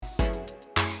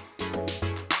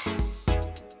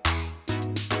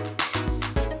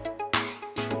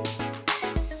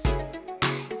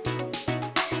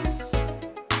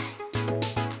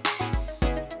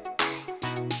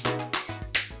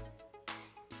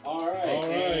All right,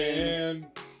 and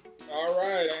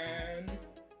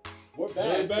we're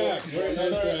back. We're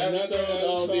another episode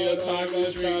of the Otaku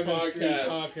Street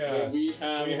Podcast. Where we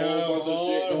have a whole bunch of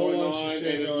shit going on, and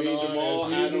it's me,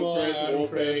 Jamal, Adam, Chris,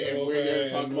 Wolpe, and we're here to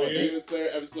talk about Demon Slayer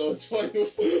episode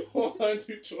 21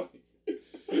 to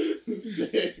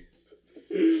 26.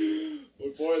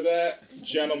 Before that,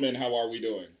 gentlemen, how are we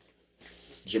doing?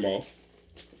 Jamal?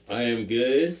 I am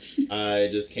good. I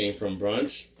just came from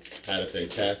brunch, had a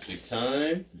fantastic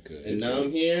time, Good. And now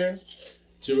I'm here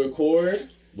to record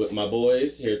with my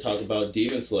boys, here to talk about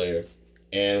Demon Slayer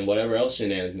and whatever else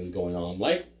shenanigans going on,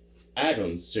 like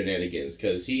Adam's shenanigans,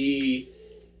 because he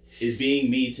is being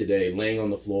me today, laying on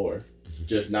the floor,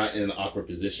 just not in an awkward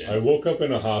position. I woke up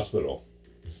in a hospital.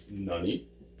 Nani?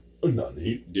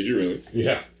 Nani? Did you really?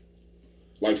 Yeah.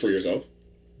 Like for yourself?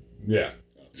 Yeah.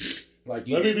 Like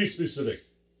Let me be specific.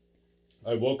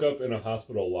 I woke up in a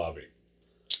hospital lobby.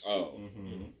 Oh.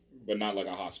 Mm-hmm. But not like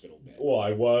a hospital bed. Well,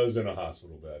 I was in a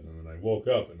hospital bed, and then I woke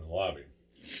up in the lobby.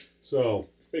 So...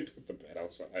 They put the bed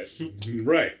outside.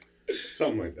 Right.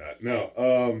 Something like that.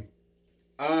 No.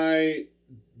 I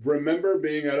remember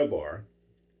being at a bar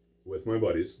with my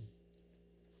buddies,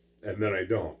 and then I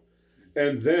don't.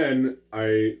 And then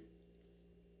I...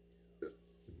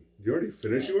 You already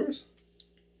finished yours?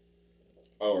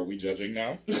 Oh, are we judging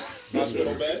now?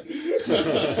 Hospital bed?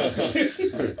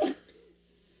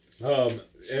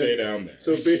 Stay down there.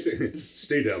 So basically,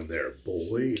 stay down there,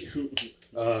 boy.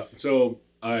 So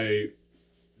I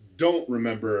don't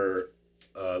remember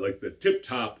like the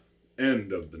tip-top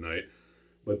end of the night,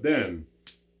 but then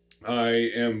I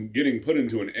am getting put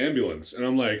into an ambulance, and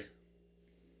I'm like,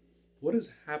 what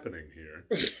is happening here?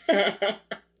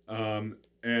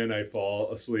 And I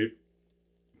fall asleep,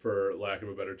 for lack of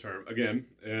a better term, again,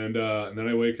 and then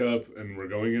I wake up, and we're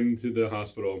going into the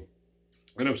hospital,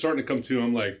 and I'm starting to come to.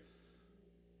 I'm like,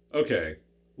 okay,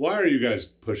 why are you guys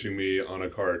pushing me on a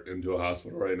cart into a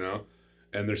hospital right now?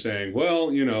 And they're saying,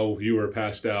 well, you know, you were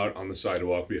passed out on the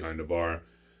sidewalk behind a bar,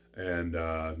 and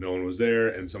no one was there,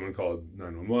 and someone called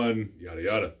 911, yada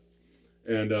yada.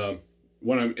 And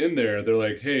when I'm in there, they're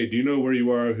like, hey, do you know where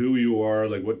you are, who you are,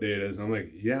 like what day it is? And I'm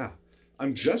like, yeah,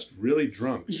 I'm just really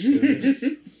drunk.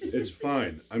 It's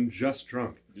fine. I'm just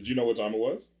drunk. Did you know what time it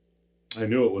was? I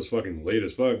knew it was fucking late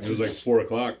as fuck. It was like 4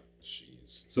 o'clock.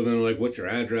 Jeez. So then like, what's your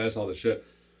address? All this shit.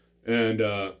 And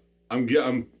I'm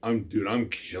killing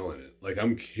it. Like,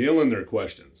 I'm killing their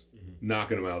questions,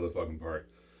 knocking them out of the fucking park.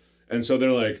 And so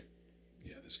they're like,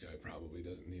 yeah, this guy probably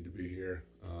doesn't need to be here.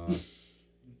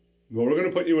 Well, we're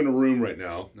gonna put you in a room right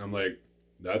now. And I'm like,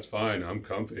 that's fine. I'm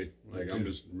comfy. Like, I'm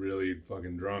just really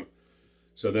fucking drunk.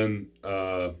 So then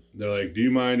they're like, do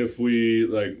you mind if we,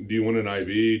 like, do you want an IV?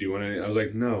 Do you want any? I was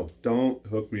like, no, don't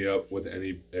hook me up with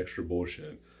any extra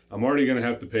bullshit. I'm already going to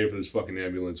have to pay for this fucking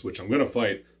ambulance, which I'm going to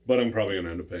fight, but I'm probably going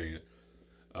to end up paying it.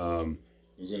 I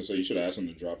was going to say, you should have asked them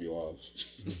to drop you off.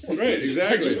 Right,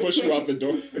 exactly. Just push you out the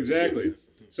door. Exactly.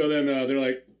 So then they're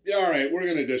like, yeah, all right, we're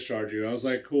going to discharge you. I was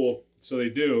like, cool. So they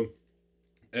do.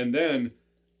 And then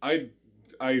I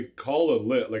call a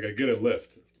lift, like I get a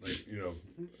lift, like, you know,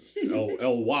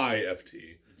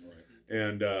 LYFT. Right.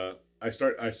 And I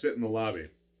sit in the lobby.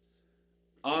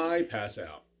 I pass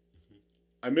out.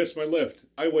 I miss my lift.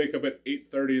 I wake up at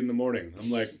 8:30 in the morning. I'm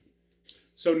like,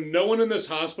 so no one in this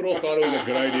hospital thought it was a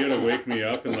good idea to wake me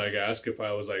up and like ask if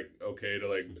I was like okay to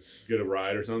like get a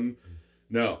ride or something?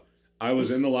 No. I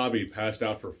was in the lobby, passed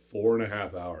out for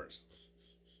 4.5 hours.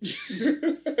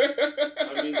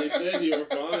 I mean, they said you were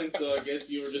fine, so I guess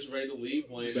you were just ready to leave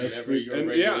whenever you were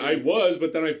ready to leave. I was,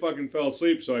 but then I fucking fell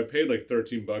asleep, so I paid like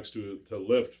 $13 to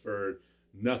lift for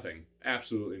nothing.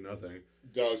 Absolutely nothing.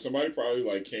 Duh, somebody probably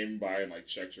like came by and like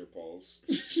checked your pulse.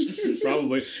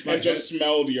 Probably. And just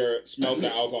smelled the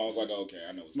alcohol. I was like, okay,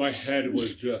 I know what's my going on. head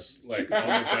was just like on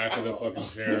the back of the fucking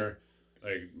chair.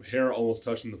 Like hair almost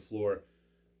touching the floor.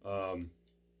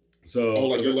 So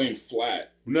like you're laying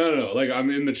flat. No. Like I'm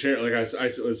in the chair. Like I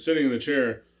was sitting in the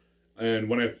chair, and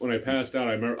when I passed out,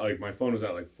 I remember like my phone was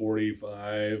at like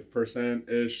 45%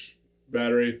 ish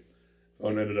battery.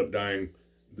 Phone ended up dying.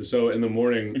 So in the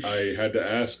morning, I had to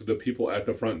ask the people at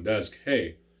the front desk,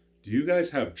 "Hey, do you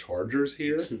guys have chargers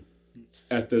here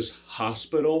at this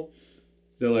hospital?"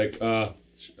 They're like,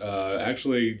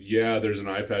 actually, yeah, there's an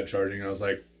iPad charging." I was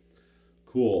like,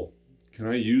 "Cool, can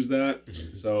I use that?"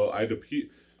 So I had to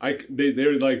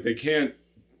they're like, they can't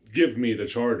give me the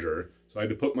charger, so I had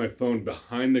to put my phone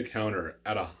behind the counter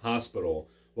at a hospital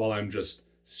while I'm just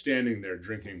standing there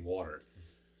drinking water.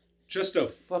 Just a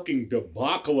fucking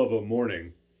debacle of a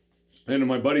morning. And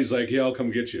my buddy's like, yeah, I'll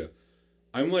come get you.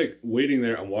 I'm like waiting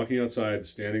there. I'm walking outside,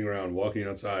 standing around, walking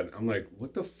outside. I'm like,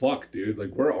 what the fuck, dude?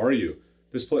 Like, where are you?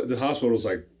 The hospital's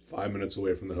like 5 minutes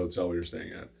away from the hotel we were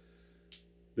staying at.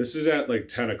 This is at like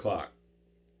 10 o'clock.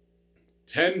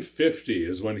 10:50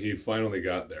 is when he finally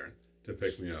got there to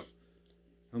pick me up.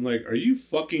 I'm like, are you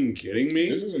fucking kidding me?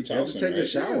 This is in You have to Towson, take right? a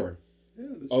shower. Yeah,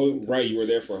 Oh, right. You were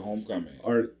there for homecoming.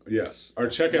 Our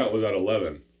checkout was at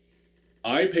 11.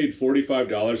 I paid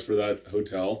 $45 for that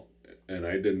hotel, and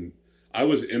I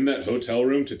was in that hotel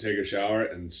room to take a shower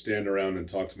and stand around and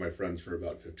talk to my friends for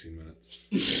about 15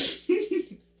 minutes.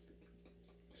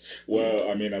 Well,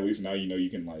 I mean, at least now you know you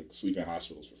can like sleep in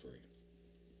hospitals for free.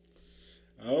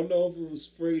 I don't know if it was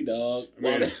free, dog.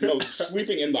 Well, no,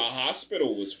 sleeping in the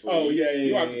hospital was free. Oh, yeah, You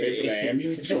don't have to pay for the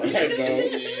ambulance ride, though.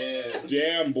 Yeah.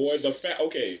 Damn, boy.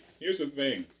 Okay, here's the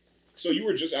thing. So you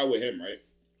were just out with him, right?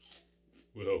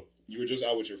 Whoa. You were just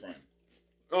out with your friend.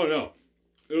 Oh, no.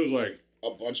 It was like A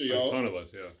bunch of a y'all. ton of us,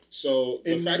 yeah. So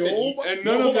the And fact nobody- that And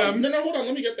none of them... No, hold on.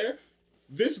 Let me get there.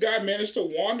 This guy managed to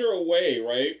wander away,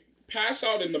 right? Pass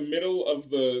out in the middle of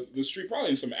the street, probably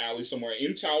in some alley somewhere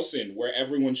in Towson, where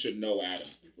everyone should know Adam,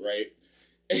 right?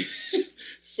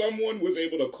 Someone was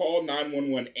able to call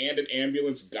 911 and an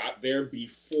ambulance got there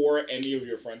before any of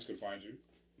your friends could find you.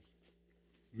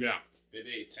 Yeah. Did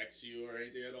they text you or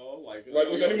anything at all? Like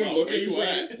Was anyone where looking you for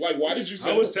at? you? Like, why did you I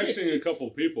send was texting a couple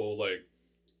people, like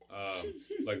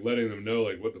letting them know,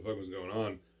 like, what the fuck was going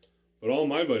on. But all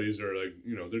my buddies are, like,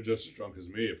 you know, they're just as drunk as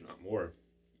me, if not more.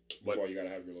 That's why you gotta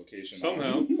have your location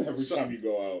Somehow. on every time you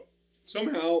go out.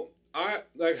 Somehow,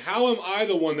 how am I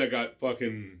the one that got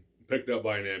fucking picked up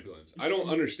by an ambulance? I don't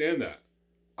understand that.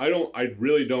 I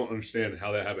really don't understand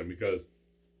how that happened, because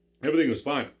everything was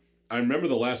fine. I remember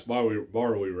the last bar we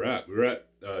were at. We were at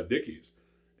Dickie's,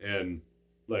 and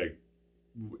like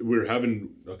we were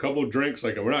having a couple of drinks.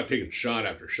 Like, we're not taking shot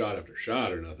after shot after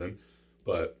shot or nothing,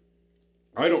 but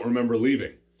I don't remember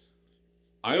leaving.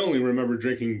 I only remember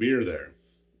drinking beer there,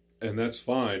 and that's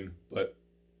fine. But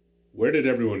where did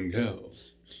everyone go?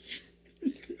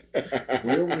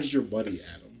 Where was your buddy,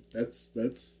 Adam? That's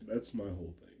my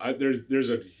whole thing. There's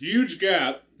a huge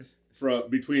gap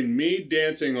between me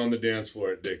dancing on the dance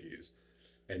floor at Dickie's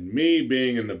and me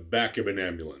being in the back of an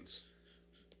ambulance.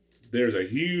 There's a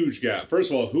huge gap.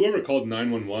 First of all, whoever called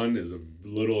 911 is a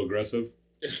little aggressive.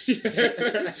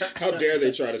 How dare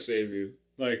they try to save you?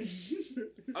 Like,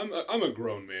 I'm a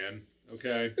grown man,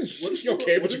 okay?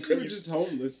 Okay, but you couldn't. just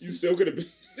homeless. You still could have been.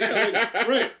 Yeah, like,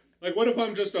 right. Like, what if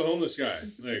I'm just a homeless guy?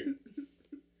 Like,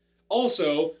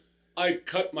 also, I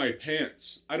cut my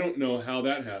pants. I don't know how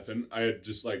that happened. I had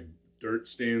just like dirt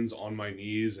stains on my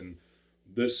knees, and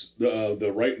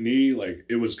the right knee, like,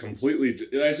 it was completely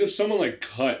as if someone like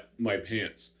cut my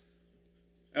pants.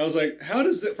 I was like, how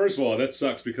does that? First of all, that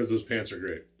sucks because those pants are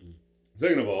great.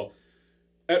 Second of all,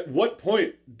 at what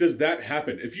point does that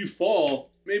happen? If you fall,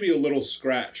 maybe a little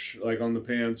scratch like on the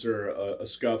pants or a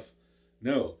scuff.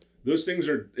 No, those things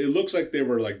are. It looks like they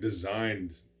were like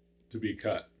designed to be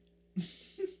cut.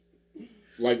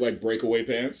 like breakaway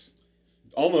pants.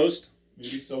 Almost. Maybe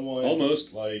someone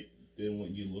Almost. like didn't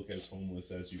want you to look as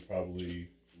homeless as you probably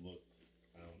looked.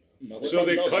 I don't know. So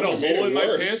they cut a made hole it in my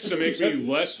worse. pants to make me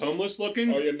less homeless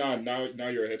looking? Oh, you're not. Now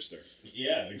you're a hipster.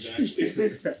 Yeah,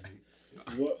 exactly.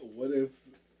 What if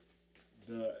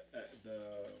the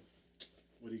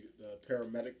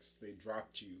paramedics, they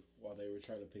dropped you while they were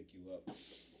trying to pick you up?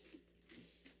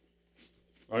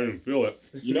 I didn't feel it.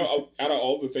 You know, out of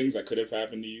all the things that could have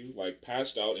happened to you, like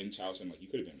passed out in Towson, like you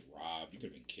could have been robbed, you could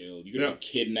have been killed, you could have been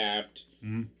kidnapped,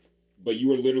 but you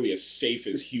were literally as safe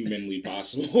as humanly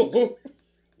possible.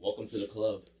 Welcome to the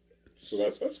club. So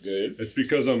that's good. It's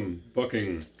because I'm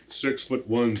fucking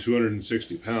 6'1",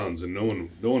 260 pounds, and no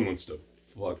one wants to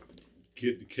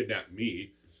kidnap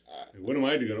me. Like, what am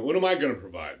I gonna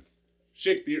provide?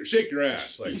 Shake your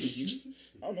ass, like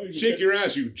I don't know. You shake your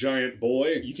ass, you giant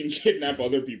boy. You can kidnap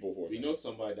other people for We them. know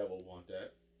somebody that will want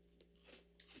that.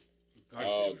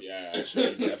 Oh yeah,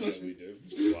 actually, you definitely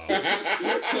do.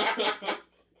 Wow.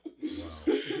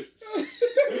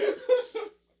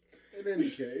 In any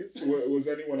case, Was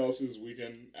anyone else's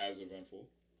weekend as eventful?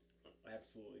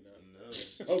 absolutely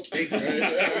not. No. Okay,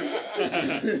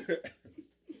 good.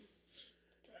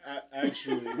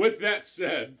 Actually, With that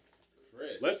said,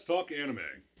 Chris. let's talk anime.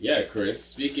 Yeah, Chris.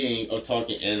 Speaking of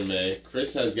talking anime,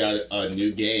 Chris has got a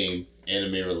new game,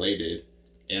 anime related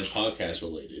and podcast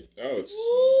related. Oh,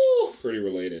 it's pretty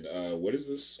related. What is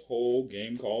this whole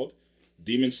game called?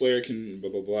 Demon Slayer can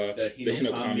blah blah blah. The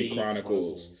Hinokami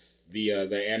Chronicles. The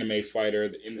anime fighter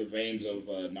in the veins of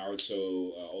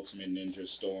Naruto, Ultimate Ninja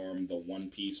Storm, the One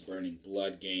Piece Burning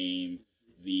Blood game,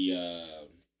 the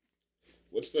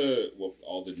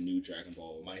all the new Dragon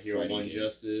Ball My Hero fighting One games.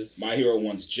 Justice. My Hero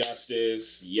One's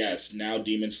Justice. Yes, now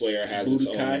Demon Slayer has its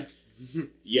own.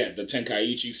 Yeah, the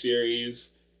Tenkaichi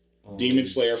series. Demon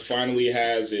Slayer finally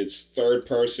has its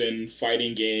third-person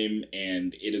fighting game,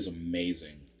 and it is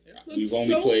amazing. We've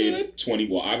only played 20.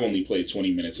 Well, I've only played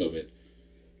 20 minutes of it.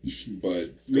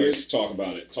 But Chris, talk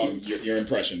about it. Talk your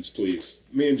impressions, please.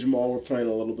 Me and Jamal were playing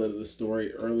a little bit of the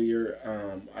story earlier.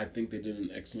 I think they did an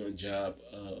excellent job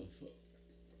of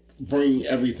bringing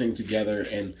everything together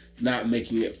and not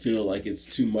making it feel like it's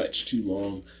too much, too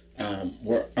long.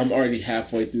 I'm already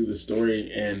halfway through the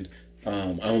story, and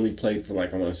I only played for I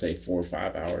want to say 4 or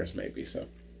 5 hours maybe. So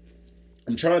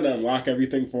I'm trying to unlock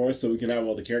everything for us so we can have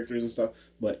all the characters and stuff,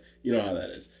 but you know how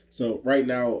that is. So right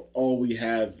now, all we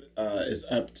have is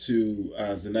up to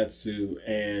Zenitsu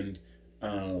and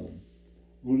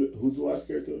who's the last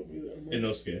character?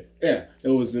 Inosuke. Yeah, it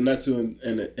was Zenitsu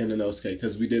and Inosuke,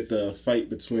 because we did the fight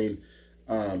between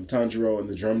Tanjiro and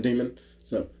the Drum Demon.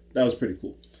 So that was pretty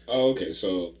cool. Oh, okay.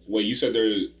 So, you said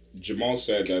Jamal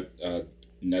said that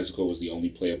Nezuko was the only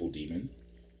playable demon.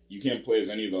 You can't play as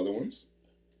any of the other ones?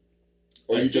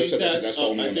 Or you just said that that's the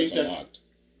only one that's unlocked?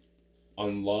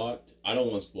 Unlocked? I don't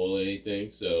want to spoil anything,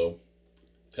 so...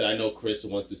 Because I know Chris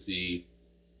wants to see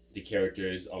the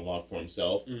characters unlocked for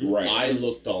himself. Mm-hmm. Right. I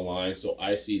looked online, so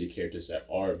I see the characters that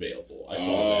are available. I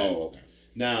saw that. Okay.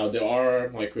 Now, there are,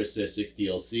 like Chris said, 6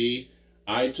 DLC.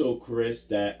 I told Chris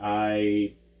that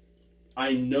I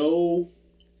know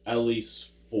at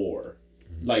least 4.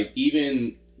 Mm-hmm.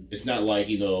 Even... It's not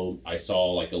I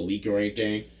saw a leak or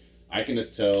anything. I can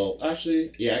just tell...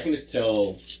 Actually, yeah, I can just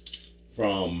tell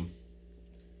from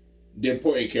the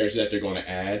important characters that they're going to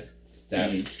add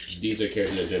that these are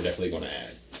characters that they're definitely going to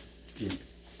add.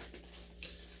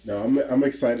 No, I'm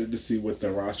excited to see what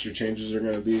the roster changes are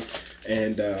going to be,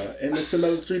 and it's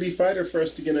another 3D fighter for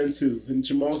us to get into, and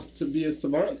Jamal to be a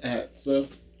savant at. So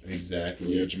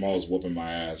exactly, yeah, Jamal's whooping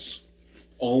my ass.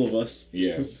 All of us.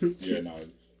 Yeah, yeah. No,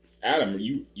 Adam,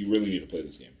 you really need to play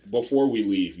this game before we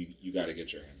leave. You got to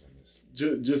get your hands on this.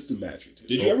 Just the match or two.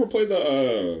 Did you ever play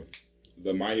the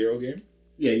My Hero game?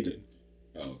 Yeah, you did.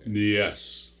 Oh, okay.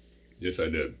 Yes, I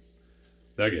did.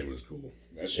 That game was cool.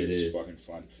 That shit is fucking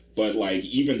fun. But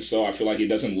even so, I feel like it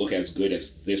doesn't look as good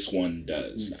as this one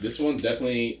does. This one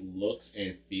definitely looks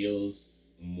and feels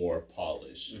more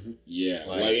polished. Mm-hmm. Yeah,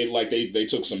 they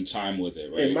took some time with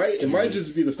it, right? It might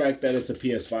just be the fact that it's a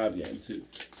PS5 game too.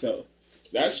 So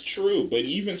that's true, but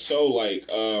even so,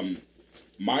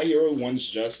 My Hero One's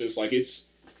Justice,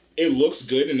 it looks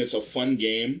good and it's a fun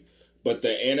game, but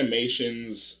the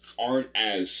animations aren't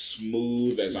as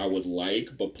smooth as I would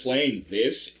like. But playing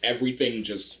this, everything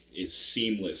just is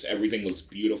seamless. Everything looks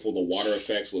beautiful. The water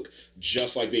effects look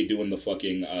just like they do in the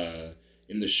fucking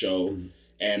in the show. Mm-hmm.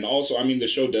 And also, the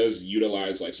show does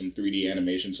utilize some 3D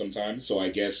animation sometimes. So I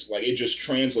guess it just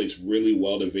translates really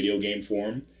well to video game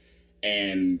form.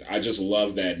 And I just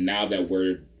love that now that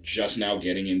we're just now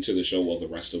getting into the show, well, the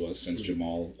rest of us, since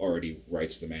Jamal already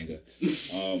writes the manga.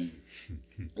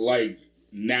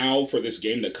 Now for this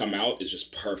game to come out is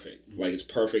just perfect. It's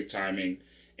perfect timing.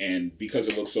 And because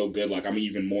it looks so good, I'm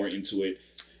even more into it.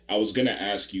 I was going to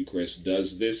ask you, Chris,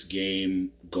 does this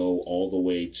game go all the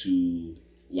way to,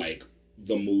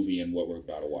 the movie and what we're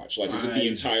about to watch? Is it the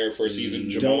entire first season?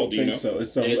 Jamal, do you know? So.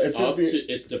 It's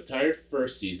the entire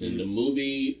first season. Mm-hmm. The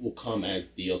movie will come as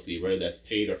DLC, whether that's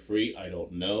paid or free, I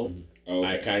don't know. Mm-hmm.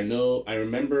 Okay. I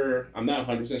remember, I'm not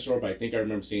 100% sure, but I think I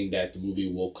remember seeing that the movie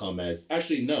will come as...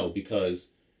 Actually, no,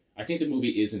 because I think the movie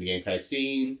is in the game. Because I've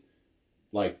seen,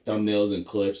 thumbnails and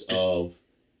clips of,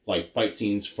 fight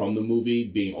scenes from the movie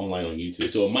being online on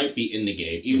YouTube. So it might be in the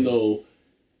game, even though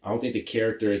I don't think the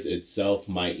characters itself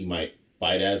you might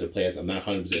fight as or play as. I'm not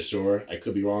 100% sure. I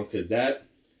could be wrong, because that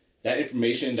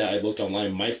information that I looked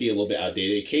online might be a little bit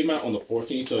outdated. It came out on the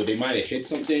 14th, so they might have hit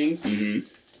some things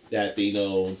that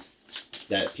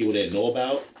that people didn't know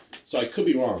about. So I could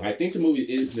be wrong. I think the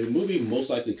movie most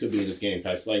likely could be in this game,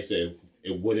 because like I said,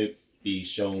 it wouldn't be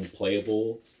shown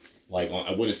playable.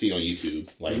 I wouldn't see it on YouTube,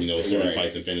 certain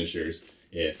fights and finishers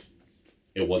if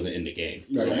it wasn't in the game.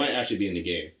 Right. So it might actually be in the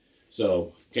game.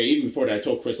 So, okay, even before that, I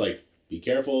told Chris, be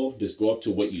careful, just go up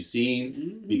to what you've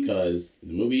seen, because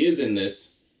the movie is in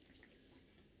this.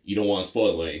 You don't want to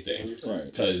spoil anything. Right.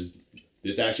 Because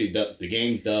this actually the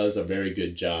game does a very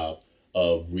good job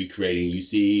of recreating. You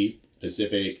see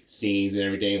specific scenes and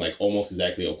everything, almost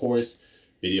exactly. Of course,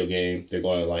 video game, they're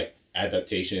going to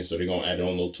adaptation, so they're going to add their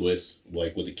own little twists,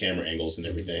 with the camera angles and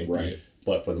everything. Right.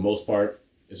 But for the most part,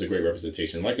 it's a great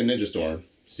representation, like the Ninja Storm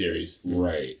series.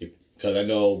 Right. Because I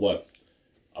know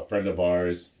a friend of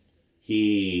ours,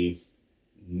 he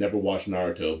never watched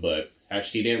Naruto, but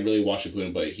actually he didn't really watch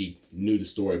Shippuden, but he knew the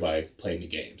story by playing the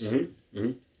games.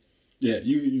 Yeah,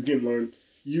 you can learn.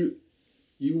 You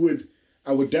would.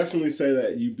 I would definitely say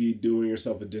that you'd be doing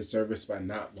yourself a disservice by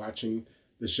not watching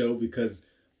the show because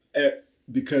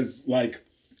like,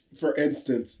 for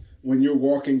instance, when you're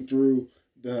walking through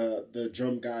the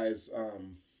drum guy's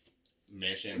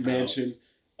Mansion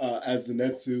as the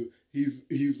Netsu,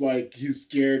 he's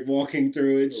scared walking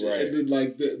through it, Right. and then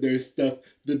like there's stuff,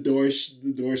 the door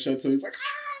shuts, so he's like,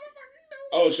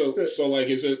 Oh, so like,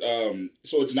 is it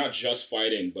so it's not just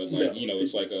fighting, but like, No.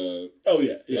 it's like a oh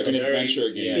yeah, like an adventure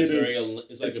game. It very, is.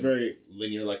 it's like It's a very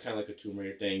linear, like kind of like a Tomb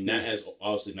Raider thing. Not as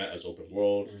obviously not as open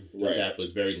world, Right. that, but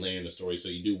it's very linear in the story. So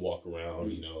you do walk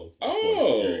around,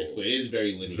 Oh. exploring areas, but it is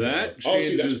very linear. That Oh,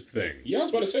 see, changes things. Yeah, I was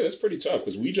about to say that's pretty tough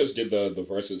because we just did the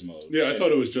versus mode. Yeah, I And-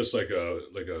 thought it was just like a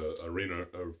arena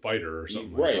or fighter or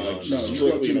something. Right, Like like that. no. You go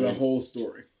strictly through the like- whole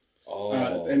story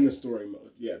in the story mode.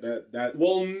 Yeah, that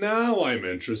Well, now I'm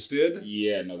interested.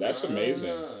 Yeah, no, that's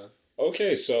amazing. Ah.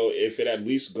 Okay, so if it at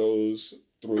least goes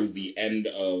through the end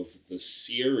of the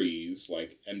series,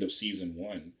 like end of season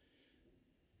 1,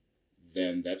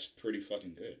 then that's pretty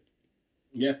fucking good.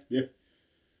 yeah.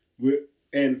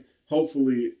 And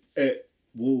hopefully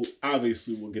we'll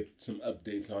get some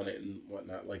updates on it and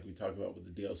whatnot, like we talked about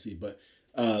with the DLC. But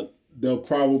they'll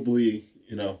probably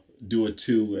do a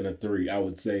 2 and a 3. I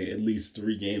would say at least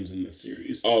 3 games in the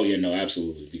series. Oh yeah, no,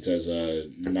 absolutely, because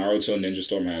Naruto Ninja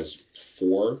Storm has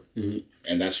 4, and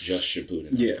that's just Shippuden.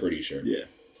 Yeah. I'm pretty sure. Yeah,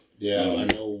 Yeah, I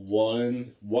know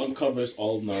one covers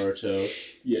all of Naruto.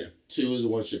 yeah. 2 is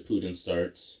when Shippuden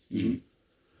starts. Mhm.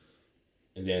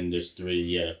 And then there's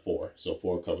 3, 4. So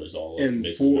 4 covers all of And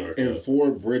basically 4 Naruto. and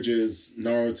 4 bridges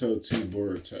Naruto to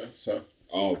Boruto. So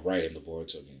Oh right, in the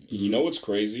Boruto game. You know what's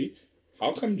crazy?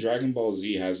 How come Dragon Ball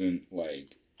Z hasn't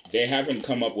they haven't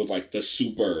come up with like the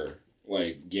super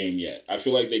game yet? I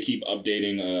feel like they keep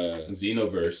updating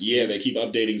Xenoverse. Yeah, they keep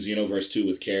updating Xenoverse 2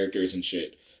 with characters and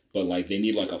shit. But like they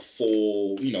need like a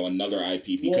full, another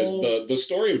IP because the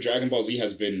story of Dragon Ball Z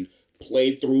has been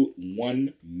played through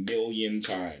 1 million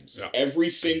times. Yeah. Every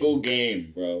single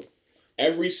game, bro.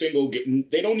 Every single game.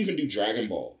 They don't even do Dragon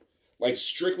Ball. Like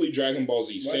strictly Dragon Ball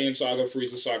Z, Right. Saiyan Saga,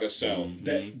 Frieza Saga, Cell.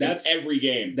 that's Every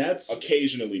game. that's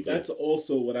Occasionally, bro. that's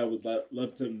also what I would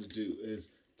love them to do,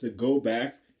 is to go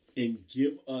back and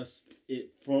give us it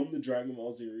from the Dragon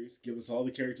Ball series. Give us all the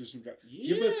characters from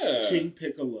Give us Yeah. King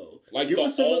Piccolo. Like give the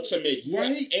us some of- ultimate,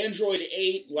 right? Android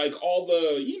 8, like all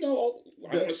the,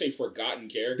 I want to say forgotten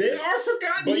characters. They are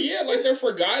forgotten. But yeah, like they're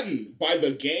forgotten by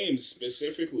the games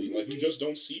specifically. Like you just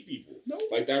don't see people. No.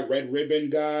 Like that Red Ribbon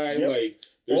guy. Yep. Like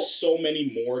there's so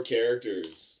many more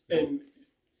characters. And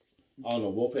I don't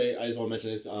know, Wolpe, I just want to mention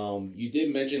this. You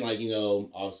did mention,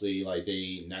 obviously,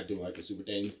 they not doing, a super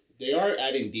thing. They are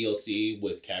adding DLC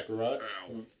with Kakarot.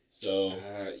 So, so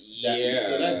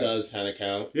that does kind of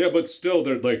count. Yeah, but still,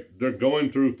 they're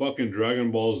going through fucking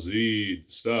Dragon Ball Z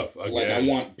stuff again. Like I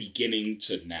want beginning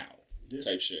to now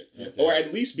type shit. Okay. Or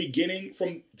at least beginning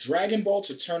from Dragon Ball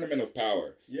to Tournament of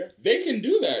Power. Yeah. They can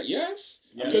do that, yes.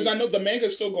 Yes. Because I know the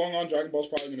manga's still going on. Dragon Ball's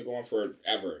probably going to go on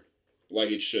forever. Like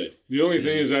it should. The only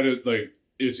thing is that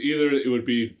it's either it would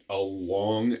be a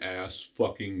long ass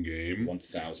fucking game,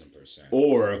 1000%.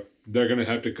 or they're gonna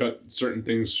have to cut certain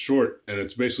things short, and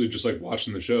it's basically just like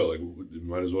watching the show. Like,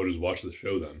 might as well just watch the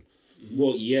show then.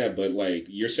 Well, yeah, but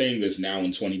you're saying this now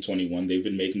in 2021. They've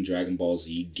been making Dragon Ball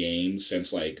Z games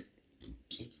since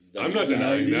I'm not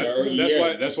denying that.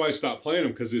 Yeah. That's why I stopped playing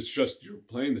them, because it's just you're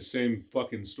playing the same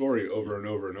fucking story over and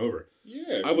over and over. Yeah,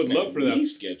 if I would we can love for at that.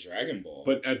 least get Dragon Ball.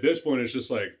 But at this point, it's just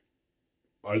like,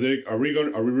 are we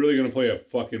really gonna play a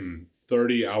fucking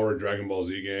 30-hour Dragon Ball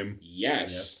Z game?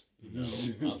 yes. No,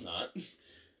 I'm not.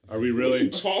 Are we What are you really?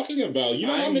 talking about? You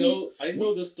know how many? I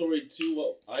know the story too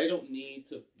well. I don't need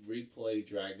to replay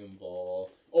Dragon Ball.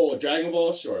 Oh, Dragon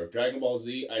Ball, sure. Dragon Ball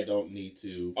Z, I don't need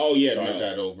to Oh yeah, start no.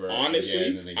 that over. Honestly,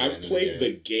 again and again I've and played again.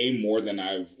 the game more than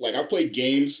I've played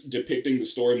games depicting the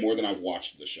story more than I've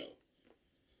watched the show.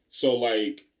 So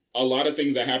a lot of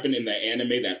things that happen in the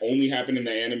anime that only happen in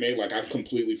the anime, I've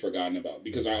completely forgotten about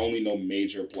because I only know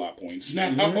major plot points now.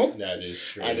 That is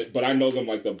true. But I know them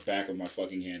like the back of my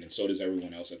fucking hand, and so does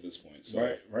everyone else at this point.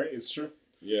 So right, it's true.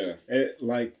 yeah, It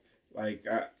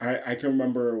I can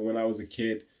remember when I was a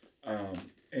kid,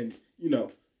 and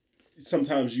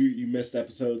sometimes you missed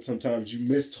episodes, sometimes you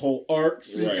missed whole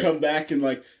arcs. Right. You come back and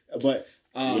but with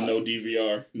no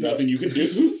DVR, nothing you can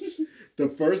do. the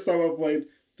first time I played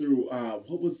through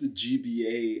what was the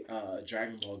GBA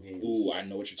Dragon Ball games? Ooh, I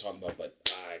know what you're talking about, but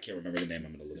I can't remember the name.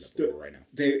 I'm gonna look it up right now.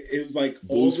 It was like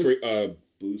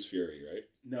Boo's Fury, right?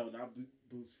 No, not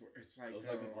Boost for it's like It was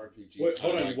like an RPG. Wait,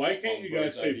 hold on. Like, Why can't you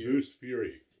guys say Boost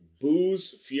Fury?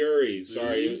 Boo's Fury.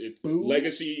 Sorry, it's Boo?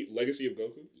 Legacy of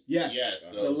Goku. yes, Yes,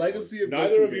 the legacy of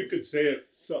Neither Goku of you games. could say it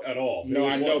So at all. No,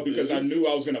 I know because I knew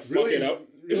I was gonna fuck Really? it up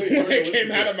Really? when it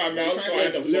came out of my mouth, so I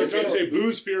had to They're fuck trying to it say up.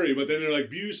 Boo's Fury, but then they're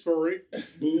like Boo's Fury.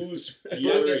 Boo's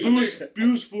Yeah, Fury. Boo's I thought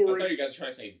Fury. you guys were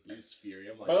trying to say Boost Fury.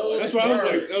 I'm like, Oh, what? That's why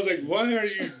I was like, why are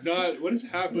you not? What is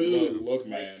happening? Look,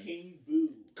 man, King Boo.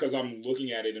 because I'm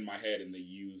looking at it in my head, and the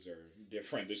U's are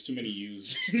different. There's too many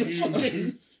U's. in the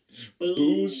fucking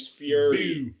Boo's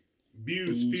Fury. Boo's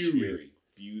Boo's Fury. Fury.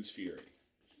 Boo's Fury.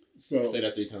 so Say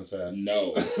that 3 times fast.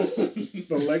 No.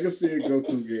 the legacy of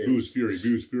Goku games Boo's Fury.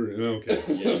 Boo's Fury. Okay.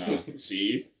 Yeah, no.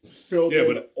 See? filled Yeah,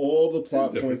 in but all the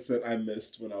plot different. points that I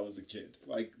missed when I was a kid.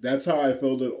 Like that's how I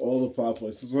filled in all the plot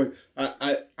points. It's like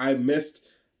I missed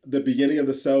the beginning of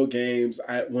the Cell games.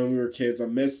 When we were kids, I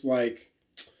missed like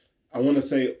I want to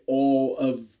say all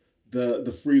of the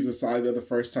Frieza saga the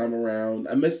first time around.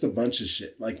 I missed a bunch of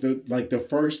shit. Like the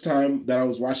first time that I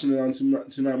was watching it on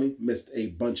Toonami, missed a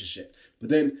bunch of shit. But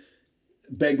then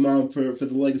begged mom for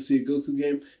the Legacy of Goku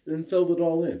game and then filled it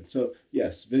all in. So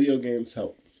yes, video games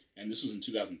help. And this was in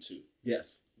 2002.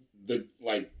 Yes. The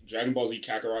Dragon Ball Z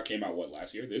Kakarot came out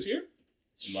last year? This year?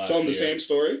 Last Telling the year. same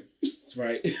story?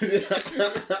 Right.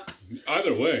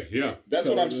 Either way, yeah. That's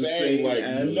So what I'm the saying. same Like,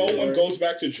 as no the- one goes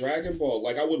back to Dragon Ball.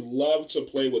 Like, I would love to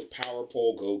play with Power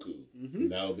Pole Goku.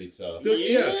 That would be tough.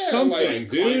 Yeah, something, dude.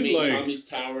 Climbing Like, Kami's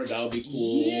tower, that would be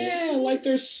cool. Yeah, like,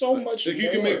 there's so much like you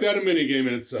more. can make that a mini game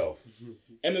in itself.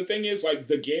 And the thing is, like,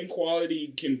 the game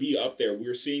quality can be up there.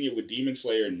 We're seeing it with Demon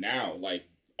Slayer now. Like,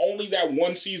 only that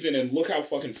one season, and look how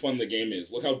fucking fun the game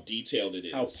is. Look how detailed it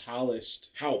is. How polished.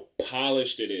 How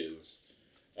polished it is.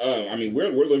 I mean, we're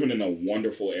living in a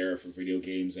wonderful era for video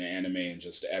games and anime and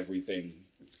just everything.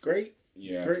 It's great. Yeah.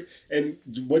 It's great. And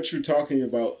what you're talking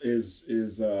about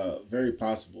is very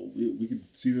possible. We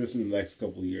could see this in the next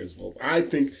couple of years. Well, I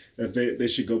think that they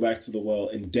should go back to the well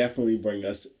and definitely bring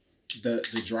us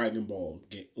the Dragon Ball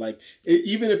game. Like,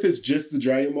 even if it's just the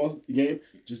Dragon Ball game,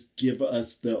 just give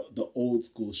us the old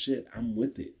school shit. I'm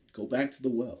with it. Go back to the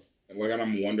well. And like,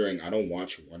 I'm wondering, I don't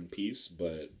watch One Piece,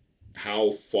 but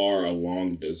how far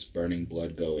along does Burning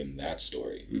Blood go in that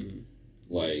story? Mm-hmm.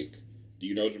 Like, do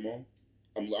you know, Jamal?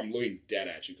 I'm looking dead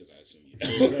at you because I assume you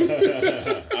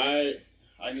know.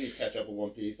 I need to catch up with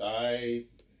One Piece. I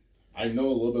know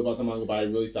a little bit about the manga, but I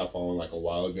really stopped following like a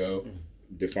while ago.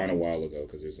 Define a while ago,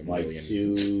 because there's a Like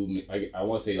million. I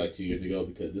want to say like 2 years ago,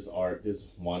 because this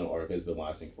Wano arc has been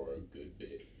lasting for a good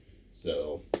bit.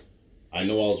 So I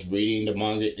know I was reading the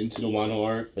manga into the Wano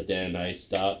arc, but then I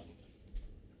stopped.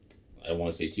 I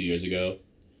want to say 2 years ago.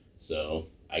 So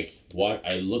I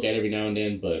look at it every now and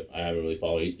then, but I haven't really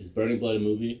followed it. Is Burning Blood a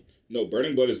movie? No,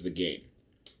 Burning Blood is the game.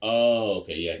 Oh,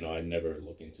 okay. Yeah, no, I never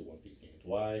looked into One Piece games.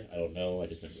 Why? I don't know. I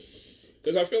just never looked into it.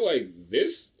 Because I feel like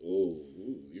this. Ooh,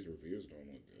 these reviews don't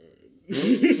look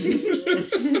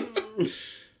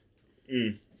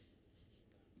good.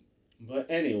 But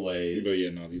anyways, But yeah,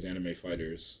 no, these anime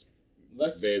fighters,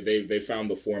 let's they found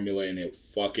the formula and it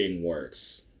fucking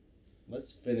works.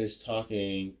 let's finish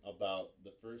talking about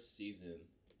the first season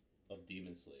of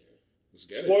Demon Slayer. Let's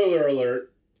get it. Spoiler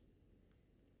alert.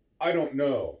 I don't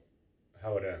know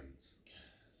how it ends.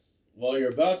 Well, you're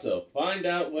about to find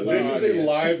out what This is a audience-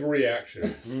 live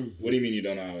reaction What do you mean you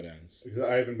don't know how it ends? because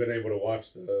I haven't been able to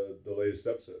watch the latest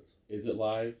episodes. Is it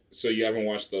live? So you haven't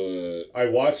watched the? I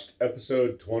watched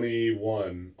episode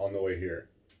 21 on the way here.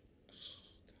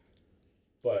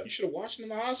 But You should have watched it in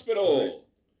the hospital.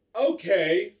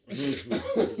 okay,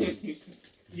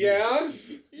 yeah,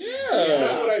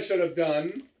 that's what I should have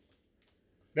done.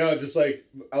 No, just like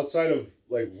outside of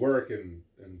like work and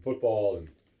football and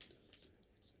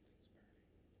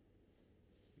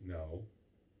no,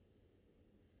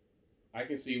 I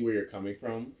can see where you're coming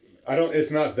from. I don't.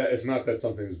 It's not that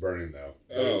something's burning though.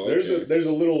 Oh, There's okay. there's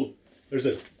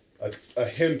a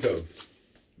hint of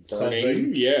Burning.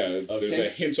 something. Yeah, there's Okay. a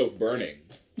hint of burning.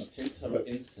 A hint of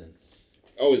incense.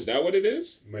 Oh, is that what it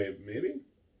is? Maybe.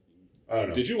 I don't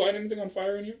know. Did you light anything on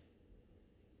fire in here?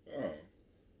 Oh.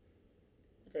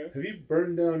 Okay. Have you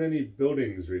burned down any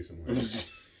buildings recently?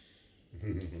 Oh,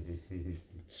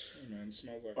 man, it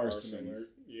smells like Arson arson. alert.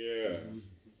 Yeah.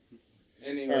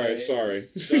 Anyway, All right, sorry.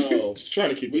 So Just trying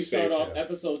to keep we it safe. start off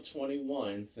episode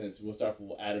 21. Since we'll start from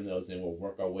what Adam knows, and we'll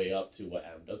work our way up to what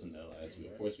Adam doesn't know, as we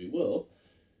of course we will.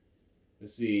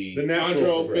 Let's see. The natural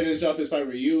Tanjiro progression. finished up his fight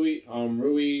with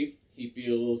Rui. He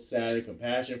feels sad and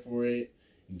compassion for it.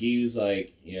 Gyu's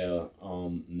like, yeah,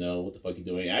 no, what the fuck you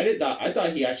doing? I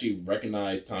thought he actually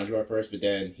recognized Tanjiro at first, but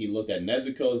then he looked at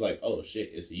Nezuko, was like, oh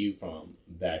shit, it's you from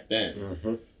back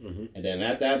then. And then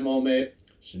at that moment,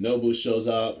 Shinobu shows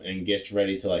up and gets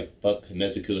ready to like fuck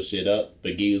Nezuko's shit up,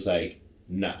 but Giyu's like,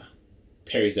 nah,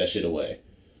 parries that shit away.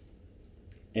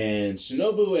 And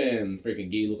Shinobu and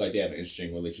freaking Giyu look like they have an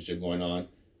interesting relationship going on.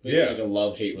 It's like a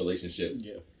love-hate relationship.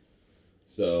 Yeah.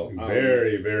 So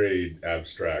very, very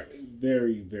abstract.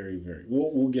 Very, very, very.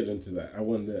 We'll get into that. I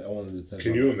wanted to touch.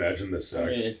 Can you imagine the sex?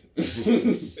 I mean,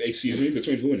 Excuse me,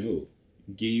 between who and who?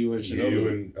 Giyu and Shinobu. You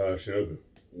and Shinobu.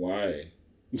 Why?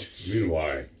 You mean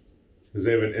why? Because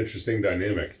they have an interesting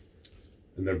dynamic,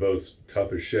 and they're both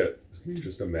tough as shit. Can you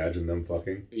just imagine them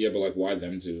fucking? Yeah, but like, why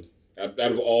them two? Out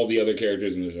of all the other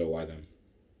characters in the show, why them?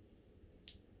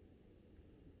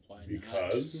 Why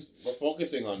Because We're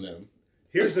focusing on them.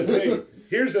 here's the thing.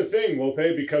 Here's the thing, Wope.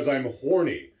 Because I'm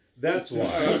horny. That's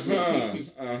why.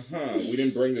 We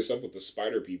didn't bring this up with the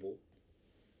spider people.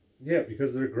 Yeah,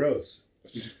 because they're gross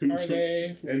Are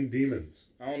they? and demons.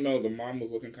 I don't know. The mom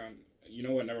was looking kind of... You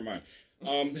know what? Never mind.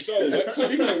 So,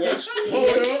 speaking of which...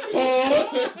 Hold up,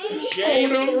 pause.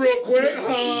 Hold up real quick.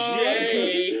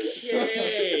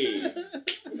 JK.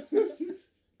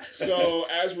 So,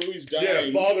 as Rui's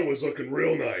dying... Yeah, father was looking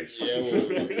real nice. Yeah,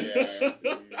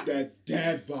 that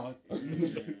dad bod? I don't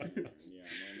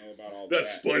know about all That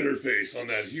spider face on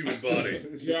that human body.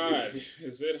 God,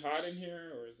 is it hot in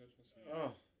here, or is it just...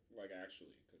 like, actually...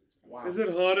 Wow. Is it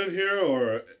hot in here,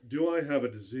 or do I have a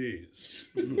disease?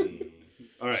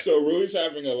 All right. So Rui's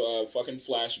having a fucking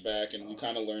flashback, and we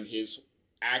kind of learn his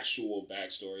actual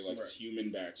backstory, like his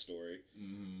human backstory.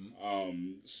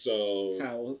 So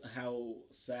how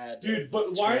sad, Dude,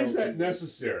 but why is that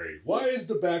necessary? Why is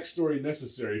the backstory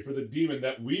necessary for the demon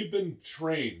that we've been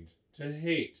trained to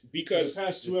hate? because the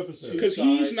past 2 episodes. because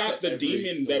he's not to the every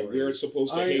demon that story. we're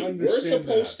supposed to I hate. We're understand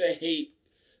supposed that. to hate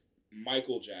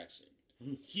Michael Jackson.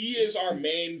 He is our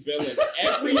main villain.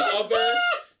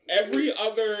 Every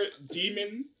other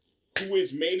demon who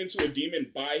is made into a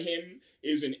demon by him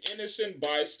is an innocent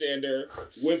bystander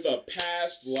with a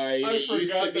past life. I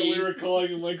forgot that we were calling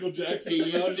him Michael Jackson. He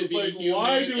And I used was to just be like, human,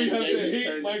 why do we and have then to he hate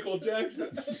turned- Michael Jackson?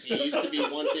 He used to be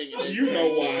one thing, and then You know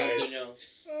he why. was something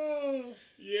else.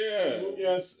 Yeah.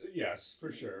 Yes,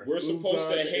 for sure. We're supposed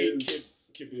to Uzan hate is-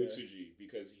 Kibutsuji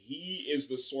because he is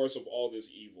the source of all this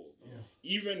evil.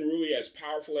 Even Rui, as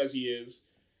powerful as he is,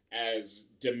 as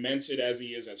demented as he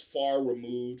is, as far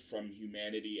removed from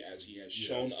humanity as he has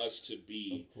shown us to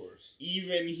be, Of course.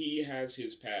 even he has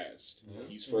his past.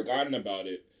 He's forgotten about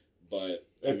it, but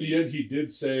At the end, he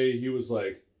did say, he was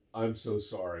like, I'm so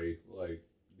sorry. Like,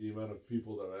 the amount of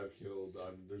people that I've killed,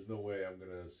 there's no way I'm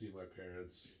going to see my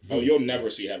parents. oh, you'll never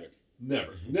see heaven.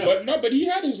 Never. But he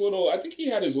had his little. I think he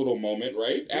had his little moment,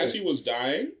 right? As he was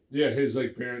dying. Yeah, his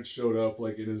like parents showed up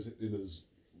like in his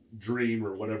dream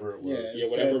or whatever it was. Yeah,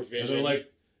 whatever And vision. they're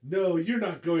like, no, you're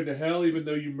not going to hell, even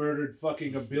though you murdered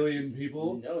fucking 1 billion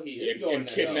people. No, he is and, going and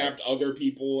to kidnapped hell. other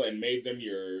people and made them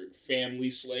your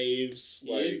family slaves.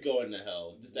 He is going to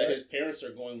hell. Just that his parents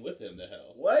are going with him to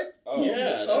hell. What? Oh.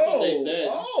 Yeah, that's what they said.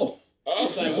 Oh,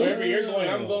 It's like, wherever you're going,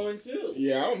 I'm going too.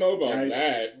 Yeah, I don't know about Yikes.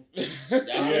 that.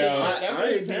 That's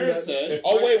what his parents said.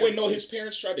 Oh wait, no, his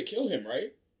parents tried to kill him,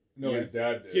 right? No, his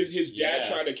dad did. His dad Yeah.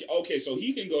 tried to kill. Okay, so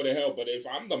he can go to hell, but if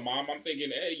I'm the mom, I'm thinking,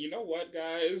 hey, you know what,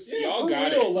 guys, Yeah, y'all for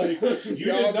got real, it. Like, you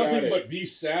Y'all did got nothing it. but be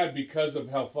sad because of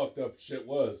how fucked up shit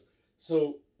was.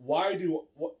 So why do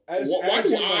Why as do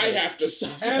your I mother- have to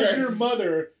suffer? as your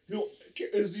mother, who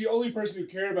is the only person who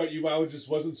cared about you, but just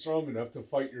wasn't strong enough to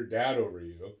fight your dad over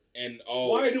you? And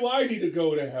Why do I need to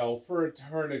go to hell for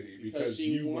eternity Because you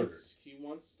she murdered?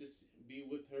 wants to be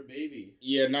with her baby.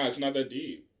 Yeah, no, it's not that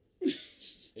deep.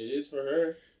 It is for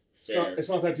her. Fair. It's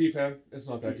not that deep, fam. It's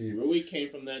not that deep. Rui came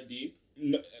from that deep.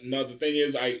 No, the thing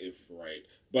is,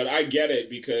 but I get it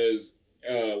because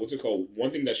what's it called? One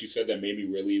thing that she said that made me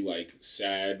really like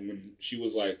sad when she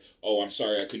was like, "Oh, I'm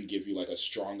sorry, I couldn't give you like a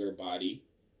stronger body,"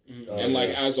 and like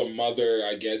as a mother,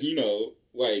 I guess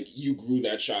like you grew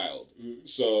that child,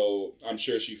 so I'm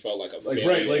sure she felt like a failure.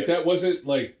 Right, like that wasn't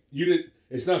like you didn't.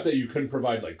 It's not that you couldn't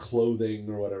provide like clothing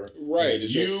or whatever. Right,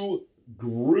 it's you just-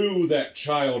 grew that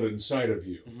child inside of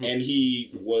you. and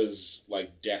he was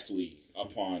like deathly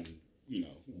upon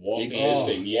Walking,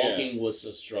 existing. walking was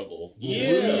a struggle.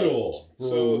 Yeah. Brutal.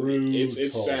 So it's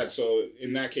Brutal. sad. So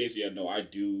in that case, yeah, no, I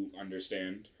do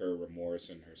understand her remorse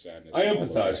and her sadness. I and all of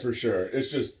empathize that. for sure.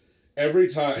 It's just every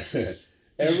time,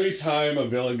 every time a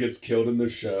villain gets killed in the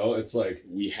show, it's like,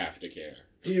 We have to care.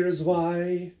 here's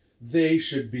why they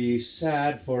should be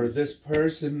sad for this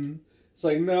person. It's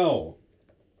like, no,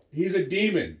 he's a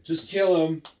demon. Just kill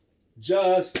him.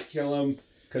 Just kill him.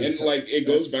 And like it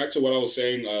goes back to what I was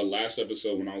saying last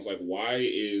episode when I was like, why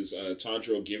is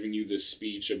Tanjiro giving you this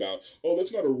speech about, oh,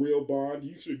 that's not a real bond,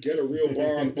 you should get a real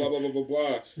bond, blah blah blah blah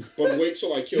blah. But wait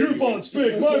till I kill you. Your bond's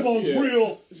fake, my bond's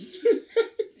real.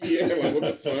 Yeah, like what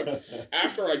the fuck?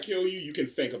 After I kill you, you can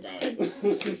think about it.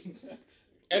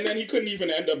 And then he couldn't even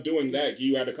end up doing that.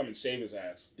 Giyu had to come and save his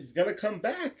ass. He's gonna come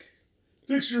back.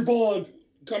 Fix your bond.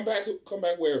 Come back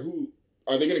where? Who?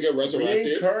 Are they gonna get resurrected?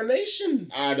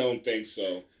 Reincarnation. I don't think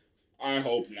so. I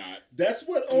hope not. That's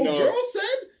what old girl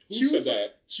said. Who said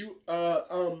that?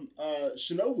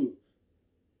 Shinobu.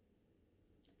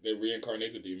 They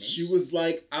reincarnate the demons. She was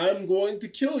like, I'm going to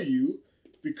kill you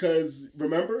because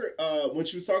remember when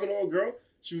she was talking to old girl,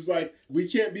 she was like, we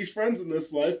can't be friends in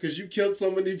this life because you killed so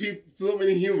many people, so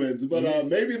many humans. But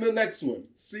maybe in the next one.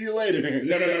 See you later.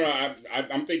 No.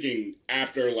 I'm thinking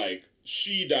after like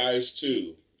she dies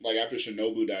too. Like after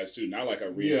Shinobu dies too, not like a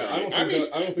reincarnation.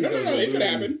 I don't think no. It could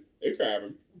happen. It could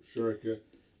happen. Sure, it could.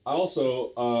 I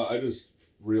also, I just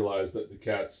realized that the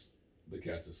cat's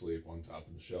asleep on top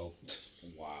of the shelf.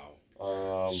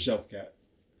 Wow. Shelf cat.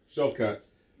 Shelf cat.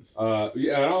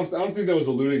 Yeah, I don't think that was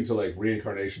alluding to like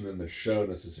reincarnation in the show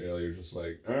necessarily. You're just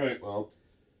like, all right, well,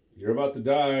 you're about to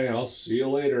die. I'll see you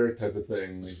later, type of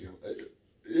thing. Like,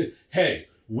 hey,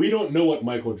 we don't know what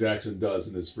Michael Jackson does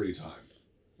in his free time,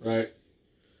 right?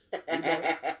 He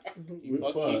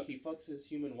fucks his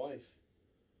human wife.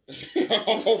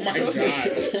 Oh my god!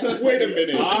 Wait a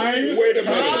minute! Wait!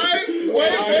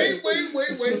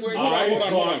 I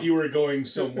thought you were going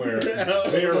somewhere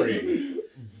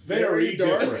very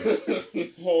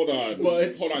different. Hold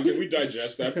on. Can we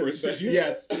digest that for a second?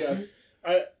 Yes.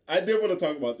 I did want to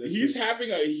talk about this. He's having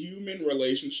a human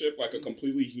relationship, like a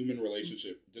completely human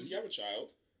relationship. Does he have a child?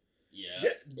 Yeah.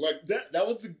 Like that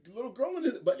was the little girl in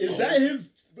it. But is that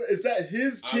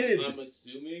his kid? I'm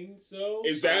assuming so.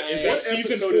 Is that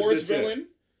season 4's villain?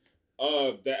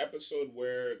 The episode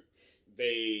where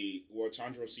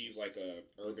Tanjiro sees like a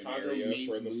urban area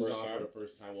for the first time. For the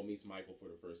first time. Meets Michael for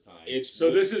the first time.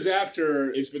 This is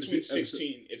after. It's between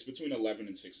 16. It's between 11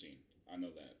 and 16. I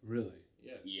know that. Really?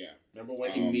 Yes. Yeah. Remember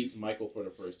when he meets Michael for the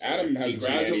first time? Adam has he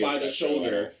grabs him by the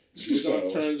shoulder. He so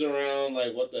turns around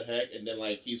like what the heck, and then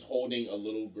like he's holding a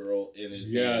little girl in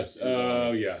his yes.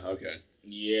 Oh yeah. Okay.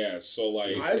 Yeah. So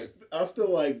like I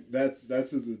feel like that's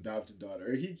his adopted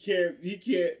daughter. He can't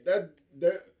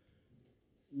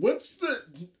what's the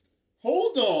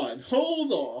Hold on.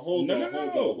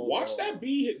 Watch that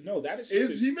be. No, that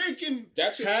is. He making?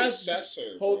 That's his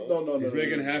successor. No. He's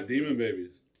making half demon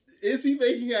babies. Is he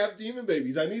making half demon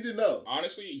babies? I need to know.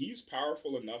 Honestly, he's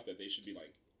powerful enough that they should be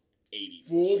like 80%.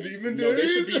 Full demon No, they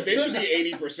days? should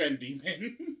be 80%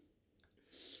 demon.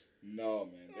 No,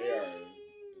 man, they are.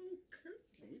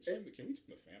 Can we turn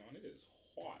the fan on? It is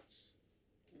hot.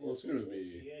 Well, it's gonna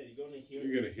be. Yeah, you're gonna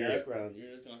hear it. Background.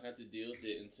 You're just gonna have to deal with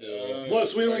it until.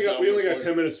 Plus, we only got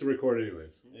 10 minutes to record,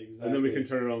 anyways. Exactly. And then we can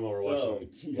turn it on while we're watching.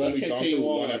 Let's continue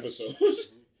on. One episode.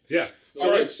 Yeah. So,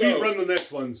 all right, speed run the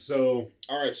next one. So.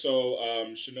 All right. So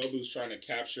Shinobu's trying to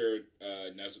capture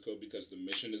Nezuko because the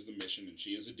mission is the mission, and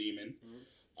she is a demon.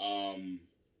 Mm-hmm.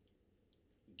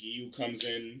 Giyu comes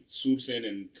in, swoops in,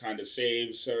 and kind of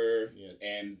saves her. Yeah.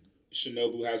 And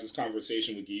Shinobu has this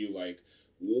conversation with Giyu, like,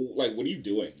 what are you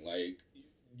doing? Like,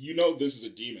 you know this is a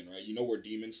demon, right? You know we're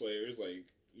demon slayers. Like,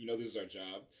 you know this is our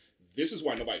job. This is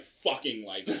why nobody fucking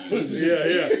likes you.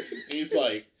 Yeah. He's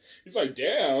like,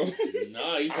 damn.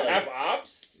 Nah, he's I like, have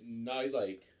ops? Nah, he's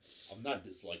like, I'm not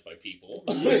disliked by people.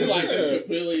 He like just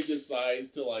completely decides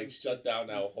to like shut down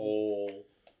the whole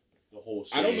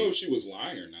shit. I don't know if she was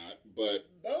lying or not, but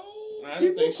no, I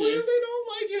people don't think clearly don't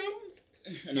like him.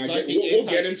 And we'll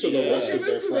get into the rest of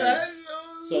their friends.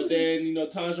 So then,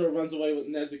 Tanjiro runs away with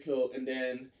Nezuko, and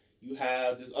then you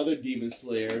have this other demon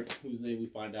slayer, whose name we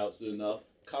find out soon enough,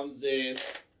 comes in,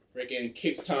 freaking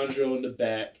kicks Tanjiro in the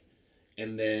back,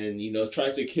 and then,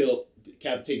 tries to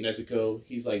decapitate Nezuko.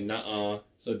 He's like, nah.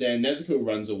 So then Nezuko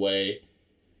runs away.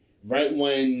 Right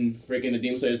when freaking the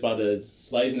demon slayer is about to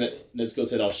slice Nezuko's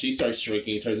head off, she starts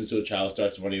shrinking, turns into a child,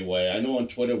 starts running away. I know on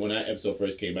Twitter when that episode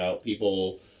first came out,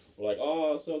 people were like,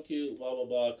 oh, so cute, blah, blah,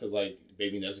 blah, because, like,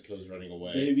 baby Nezuko's running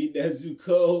away. Baby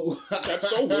Nezuko. That's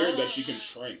so weird that she can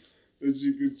shrink.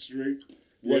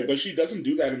 Yeah. But she doesn't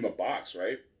do that in the box,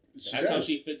 right? That's how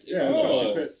she fits into that's how she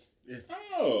it. fits. Yeah.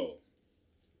 Oh.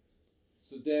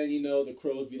 So then, the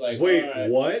crows be like, wait, all right.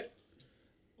 what?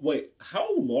 Wait,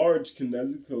 how large can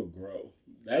Nezuko grow?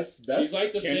 That's she's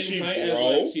like the Can same she height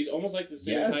grow? as she's almost like the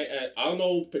same Yes. height as, I don't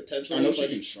know, potentially. I know she but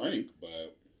can shrink,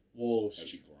 but Well, has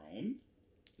she grown?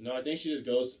 no, I think she just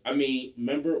goes. I mean,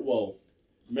 remember? Well,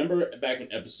 remember back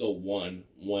in episode 1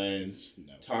 when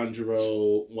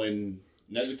Tanjiro, when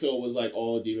Nezuko was like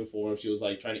all demon form, she was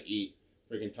like trying to eat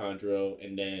freaking Tanjiro,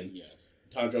 and then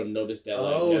Tanjiro noticed that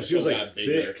like Nezuko she was like got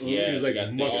bigger. thick. Yeah, she was like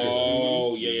muscular.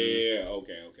 Oh yeah.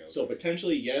 Okay. So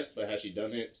potentially yes, but has she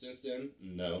done it since then?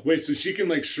 No. Wait, so she can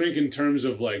like shrink in terms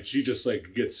of like she just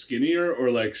like gets skinnier, or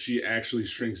like she actually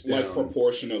shrinks down, like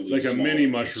proportionally, like smaller. a mini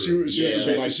mushroom. She was a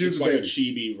baby. Like, She was it's a like baby.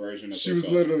 a chibi version of She was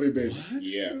herself. literally a baby.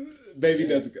 Yeah, Baby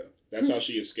Nezuko. that's how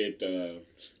she escaped.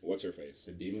 What's her face?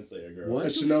 The Demon Slayer girl. What?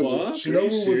 And the Shinobu. fuck? Shinobu Are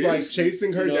you was like serious?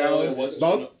 chasing her No,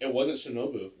 down. it wasn't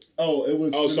Shinobu. Oh, it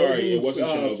was. Oh, sorry, it Shinobu's, wasn't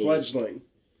Shinobu. fledgling.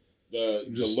 The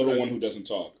Just, little one who doesn't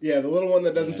talk. Yeah, the little one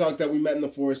that doesn't talk that we met in the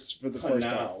forest for the first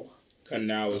time.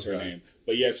 Kanao is her name.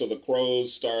 But yeah, so the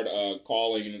crows start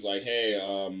calling and it's like, hey,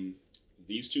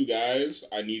 these two guys,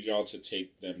 I need y'all to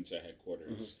take them to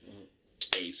headquarters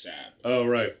ASAP. Oh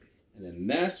right. And then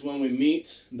that's when we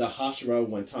meet the Hashira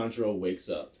when Tanjiro wakes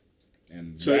up.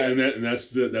 And So and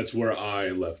that's where I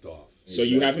left off. so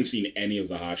you haven't seen any of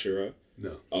the Hashira?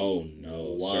 No. Oh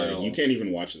no, Wow. sir. You can't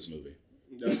even watch this movie.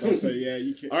 I was gonna say, yeah,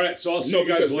 you can't. All right, so I'll see No, you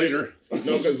guys because later. No,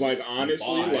 because like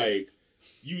honestly, Bye. like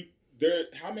there.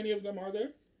 How many of them are there?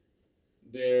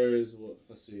 There's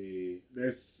let's see.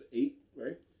 There's 8,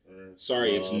 right?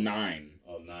 Sorry, it's 9.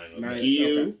 Oh, 9. Okay. 9.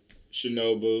 Giyu, Okay.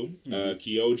 Shinobu,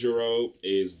 Kyojuro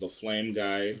is the flame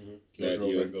guy. that Kyojuro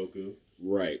you- and Goku.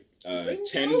 Right.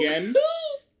 Tengen.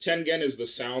 Tengen is the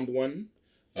sound one.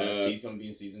 He's gonna be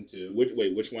in season 2.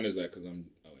 Which one is that? Because I'm.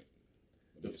 Oh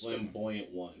wait. The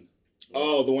flamboyant one.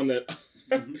 Oh, the one that.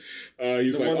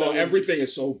 He's The like, one that oh, was- everything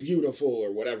is so beautiful,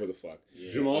 or whatever the fuck.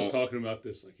 Yeah. Jamal's talking about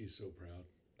this like he's so proud.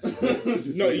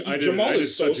 No, I did Jamal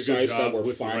is so such a good psyched that job we're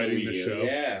with finally writing the here. show.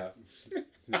 Yeah.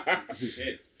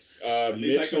 Shit. At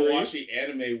least I can Mitsuri, watch the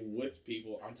anime with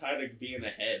people. I'm tired of being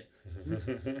ahead.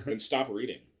 then stop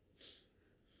reading.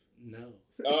 No.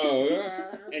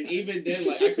 Oh, And even then,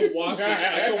 like I could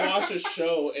watch a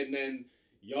show and then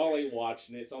y'all ain't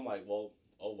watching it, so I'm like, well,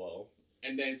 oh well.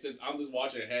 And then since I'm just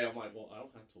watching ahead, I'm like, well, I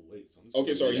don't have to wait. So I'm just okay.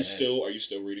 gonna So are read you ahead.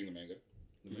 still reading the manga?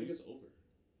 The manga's over.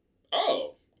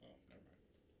 Oh.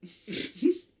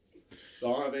 So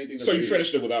I don't have anything to So you read.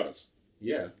 finished it without us?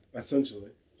 Yeah. Essentially.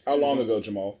 How long ago,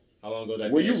 Jamal? How long ago did I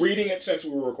Were you finish? reading it since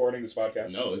we were recording this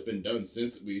podcast? No, it's been done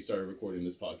since we started recording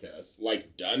this podcast.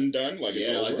 Like done? Like it's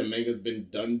yeah, over? like the manga's been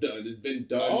done. It's been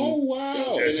done. Oh It wow!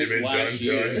 was Has finished it been last done,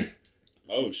 year. done?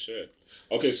 Oh shit!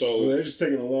 Okay, So so they're just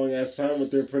taking a long ass time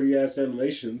with their pretty ass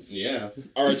animations. Yeah.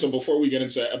 all right. So before we get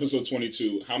into episode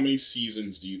 22, how many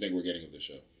seasons do you think we're getting of the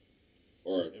show,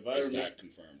 or If I is remember- that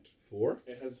confirmed? 4?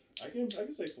 It has. I can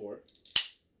say 4.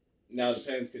 Now it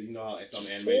depends because you know how some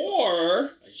anime. 4? I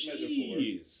can imagine 4.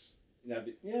 Jeez. Now,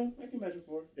 yeah, I can imagine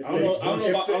 4. If I don't they- know. if I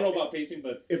don't know they- about pacing,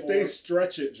 but If 4, they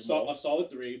stretch it, Jamal, a solid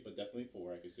 3, but definitely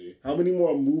 4. I can see. how many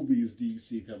more movies do you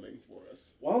see coming for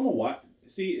us? Well, I don't know why.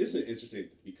 See, this is interesting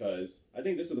because I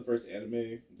think this is the first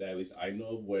anime that at least I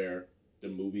know of where the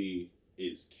movie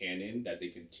is canon that they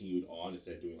continued on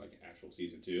instead of doing like an actual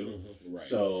season 2. Right.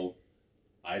 So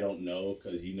I don't know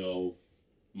because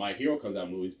My Hero comes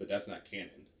out movies, but that's not canon.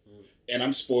 And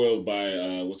I'm spoiled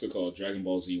by what's it called, Dragon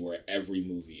Ball Z, where every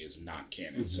movie is not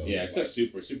canon. So Yeah, except like,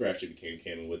 Super. Super actually became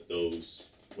canon with those.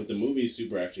 With the movies,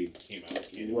 Super actually came out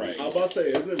canon. Right. I was about to say,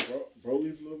 isn't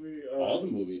Broly's movie? All the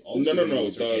movie. All no, the no, Super no.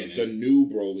 movies are canon. The new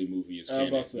Broly movie is I was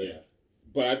canon. about to say. Yeah.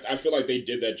 But I feel like they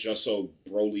did that just so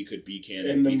Broly could be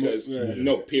canon In the because yeah.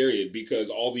 no period because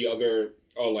all the other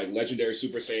like Legendary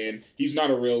Super Saiyan, he's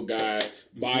not a real guy.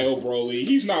 Bio Broly,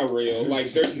 he's not real. Like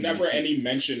there's never any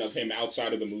mention of him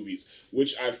outside of the movies,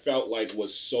 which I felt like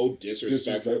was so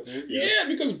disrespectful. Yeah. Yeah,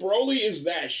 because Broly is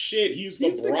that shit. He's the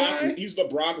the Brock. guy. He's the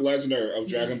Brock Lesnar of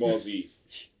Dragon Ball Z.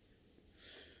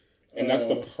 And that's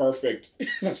the perfect.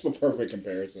 That's the perfect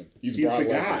comparison. He's Brock the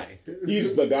Lesnar. guy.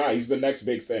 He's the guy. He's the next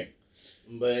big thing.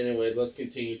 But anyway, let's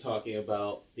continue talking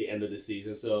about the end of the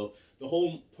season. So the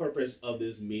whole purpose of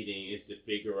this meeting is to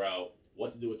figure out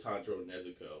what to do with Tanjiro and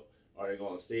Nezuko. Are they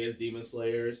going to stay as Demon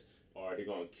Slayers? Or are they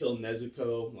going to kill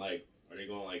Nezuko? Like, are they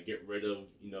going to like get rid of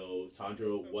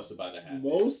Tanjiro? What's about to happen?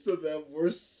 Most of them were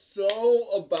so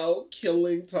about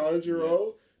killing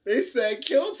Tanjiro. They said,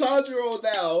 kill Tanjiro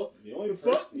now. The only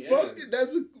Fuck person,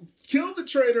 Nezuko. Kill the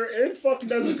traitor and fuck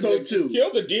Nezuko too.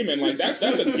 Kill the demon, like that's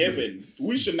a given.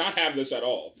 We should not have this at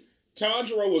all.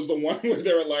 Tanjiro was the one where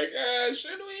they were like,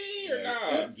 should we or not?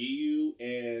 Except Giyu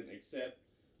and except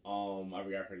I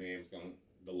forgot her name.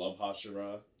 The Love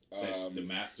Hashira. Since the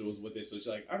master was with it, so she's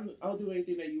like, I'll do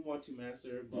anything that you want to,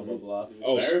 master. Blah blah blah.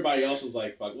 Oh, But everybody else was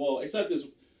like, fuck. Well, except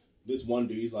this one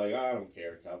dude. He's like, I don't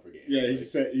care. I'll forget. Yeah, he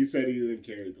said he didn't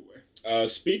care either way.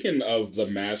 Speaking of the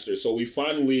Master, so we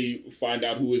finally find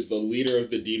out who is the leader of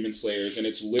the Demon Slayers, and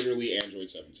it's literally Android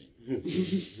 17.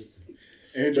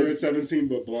 Android 17,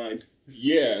 but blind.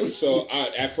 Yeah, so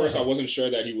at first I wasn't sure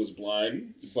that he was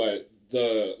blind, but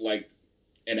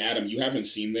and Adam, you haven't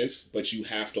seen this, but you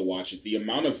have to watch it. The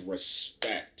amount of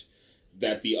respect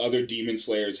that the other Demon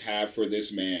Slayers have for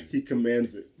this man. He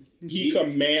commands it. He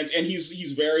commands, and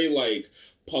he's very, like,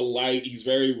 polite, he's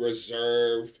very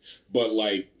reserved, but,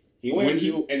 like, he won't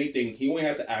do anything. He only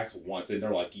has to ask once, and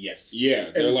they're like, yes. Yeah,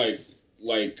 they're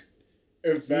like.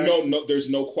 In fact, no,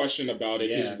 there's no question about it.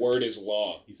 Yeah. His word is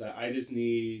law. He's like, I just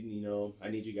need, I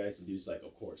need you guys to do this. Like,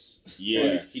 of course. Yeah.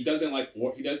 Like, he doesn't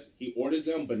he orders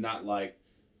them, but not like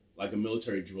a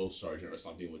military drill sergeant or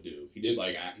something would do. He's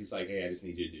like, hey, I just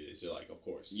need you to do this. They're like, of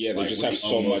course. Yeah, they just have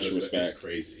so much respect. It's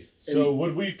crazy. So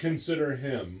would we consider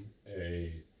him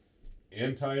a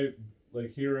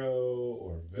hero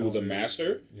or villain? Who, the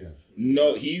Master? Yeah.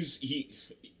 No, he's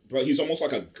almost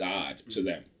like a god to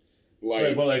them. Like,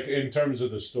 right, but like in terms of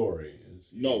the story.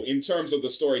 No, in terms of the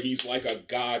story, he's like a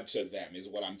god to them, is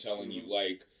what I'm telling you.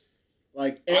 Like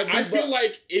I feel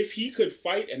like if he could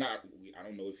fight, and I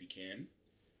don't know if he can,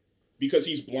 because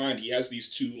he's blind. He has these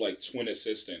two like twin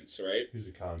assistants, right? He's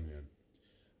a con man.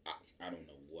 I don't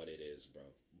know what it is, bro,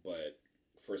 but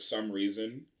for some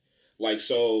reason, like,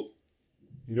 so.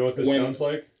 You know what this sounds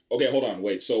like? Okay, hold on,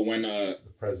 wait. So when the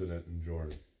president in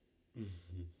Jordan.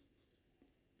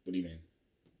 What do you mean?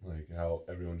 Like how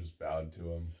everyone just bowed to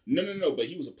him. No, but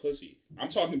he was a pussy. I'm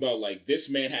talking about like this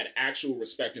man had actual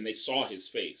respect and they saw his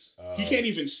face. He can't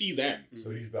even see them.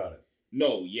 So he's about it.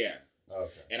 No, yeah.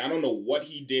 Okay. And I don't know what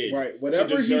he did. Right.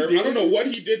 Whatever he did. I don't know what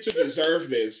he did to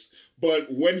deserve this, but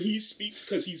when he speaks,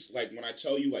 because he's like, when I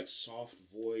tell you like soft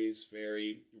voice,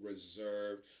 very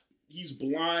reserved, he's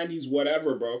blind, he's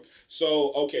whatever, bro.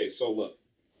 So, okay, so look.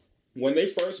 When they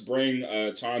first bring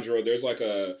Tanjiro, there's like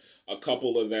a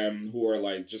couple of them who are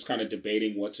like just kind of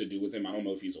debating what to do with him. I don't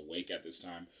know if he's awake at this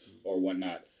time or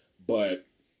whatnot, but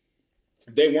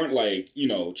they weren't like,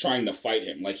 trying to fight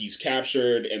him. Like he's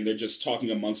captured and they're just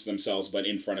talking amongst themselves, but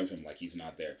in front of him, like he's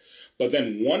not there. But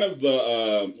then one of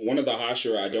the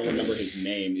Hashira, I don't remember his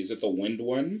name. Is it the Wind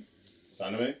one?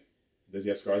 Saname? Does he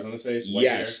have scars on his face?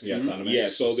 Yes. Yeah, Saname. Yeah,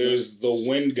 so there's the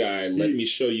Wind guy. Let me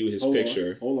show you his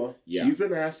picture. Hold on. Yeah. He's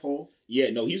an asshole. Yeah,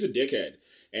 no, he's a dickhead.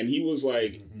 And he was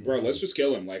like, bro, let's just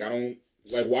kill him. Like, I don't...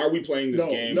 Like, why are we playing this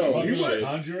game? No, he was...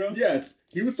 Tanjiro? Yes.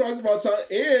 He was talking about...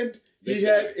 And he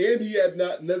had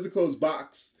not Nezuko's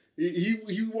box. He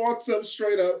walks up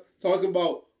straight up talking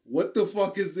about, what the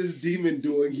fuck is this demon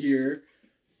doing here?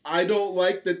 I don't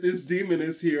like that this demon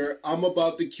is here. I'm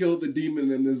about to kill the demon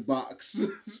in this box.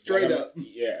 Straight up.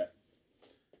 Yeah.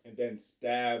 And then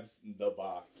stabs the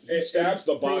box. He stabs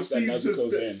the box that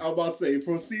Nezuko's in. I'm about to say,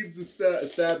 proceeds to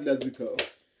stab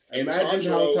Nezuko. And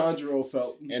Imagine how Tanjiro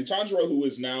felt. And Tanjiro, who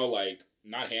is now, like,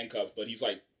 not handcuffed, but he's,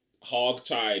 like,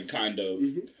 hog-tied, kind of,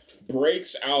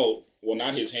 breaks out, well,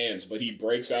 not his hands, but he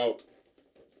breaks out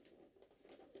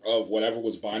of whatever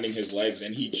was binding his legs,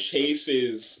 and he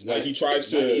chases, he tries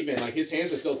to... Not even, his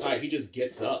hands are still tied. He just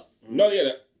gets up. No,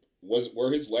 yeah,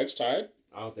 were his legs tied?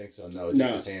 I don't think so, no. It's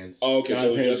just his hands. Oh, okay, so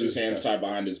it's just his hands tied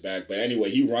behind his back. But anyway,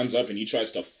 he runs up and he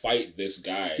tries to fight this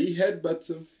guy. He headbutts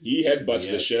him. He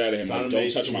headbutts the shit out of him. Like, don't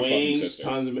touch my fucking sister.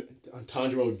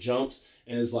 Tanjiro jumps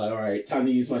and is like, all right, time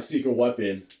to use my secret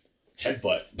weapon.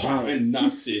 Headbutt. Bam. And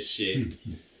knocks his shit.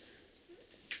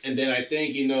 And then I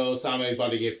think, Same's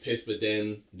about to get pissed, but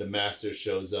then the Master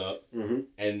shows up.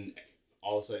 And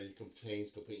all of a sudden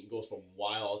he goes from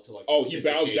wild to like... Oh, he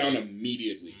bows down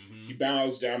immediately. He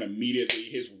bows down immediately.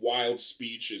 His wild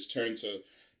speech is turned to,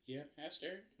 yeah,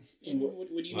 Master, what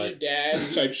do you need, Dad?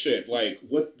 Type shit. Like,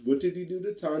 what did he do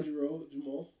to Tanjiro,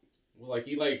 Jamal? Well,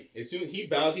 as soon as he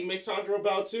bows, he makes Tanjiro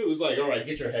bow too. It's like, all right,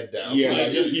 get your head down. Yeah,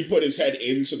 he put his head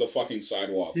into the fucking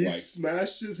sidewalk. He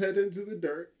smashed his head into the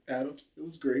dirt, Adam. It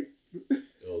was great. It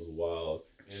was wild.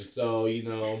 And so,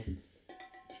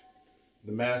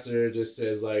 the Master just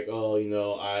says like, oh,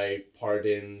 I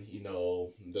pardon,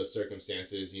 the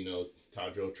circumstances,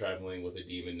 Tanjiro traveling with a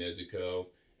demon Nezuko.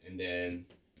 And then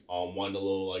one of the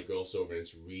little girl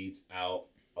servants reads out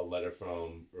a letter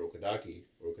from Rokadachi.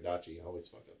 I always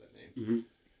fuck up that name.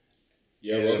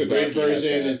 Yeah, the brief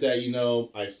version is that,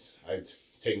 I've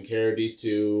taken care of these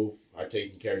two. I've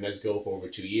taken care of Nezuko for over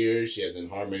 2 years. She hasn't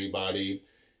harmed anybody.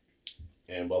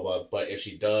 And blah, blah. But if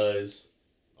she does...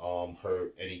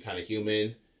 hurt any kind of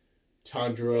human,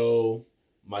 Tanjiro,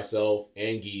 myself,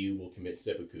 and Giyu will commit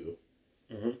seppuku.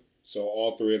 So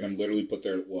all three of them literally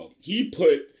he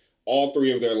put all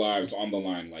three of their lives on the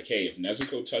line. Like, hey, if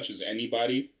Nezuko touches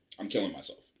anybody, I'm killing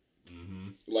myself.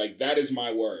 Like, that is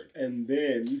my word. And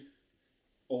then,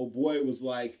 old boy was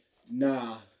like,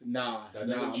 nah,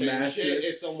 master. Shit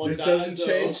if someone this dies, doesn't though.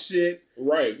 change shit.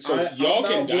 Right. So y'all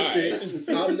can die.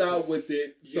 I'm not with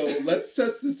it. So let's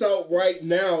test this out right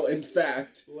now, in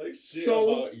fact. Like, shit So-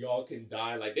 about y'all can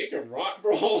die. Like, they can rot,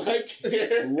 bro. Like,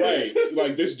 Right.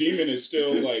 Like, this demon is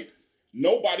still, like,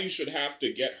 nobody should have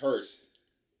to get hurt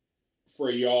for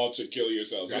y'all to kill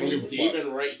yourselves. I don't give a demon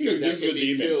fuck. right here that This is can a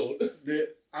be demon. killed.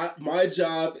 My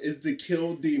job is to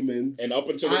kill demons. And up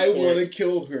until this I want to point,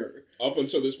 kill her.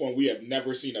 we have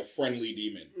never seen a friendly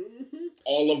demon.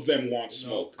 All of them want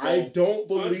smoke. I don't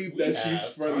believe We that have. she's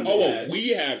friendly. Oh, Yes. we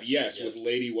have, yes, Yes. with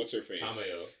Lady What's-Her-Face.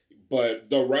 Cameo. But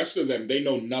the rest of them, they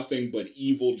know nothing but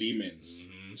evil demons.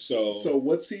 Mm-hmm. So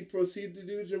what's he proceed to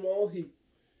do, Jamal?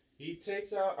 He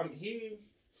takes out, he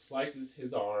slices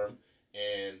his arm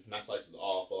and not slices it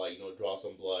off, but like, draw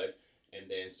some blood and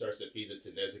then starts to feed it to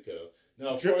Nezuko. Now,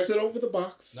 of Drips course, it over the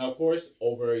box. Now, of course,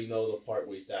 over, the part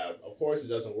where he stabbed. Of course, it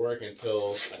doesn't work until,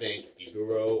 I think,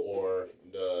 Iguro or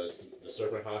the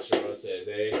Serpent Hashira says,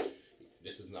 hey,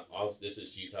 this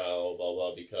is futile, blah,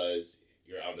 blah, because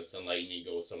you're out in the sunlight, you need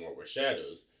to go somewhere with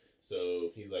shadows. So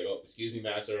he's like, oh, excuse me,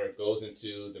 master, goes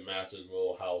into the master's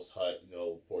little house, hut,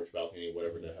 porch, balcony,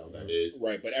 whatever the hell that is.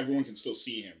 Right, but everyone can still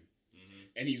see him.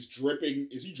 And he's dripping.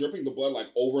 Is he dripping the blood like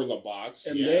over the box?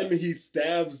 And then he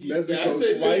stabs Nezuko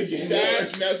He twice.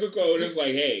 stabs Nezuko and is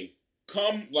like, "Hey,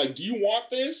 come! Like, do you want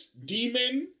this,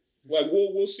 demon? Like,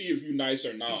 we'll see if you nice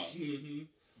or not."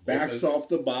 Backs off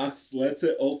the box, lets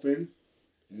it open.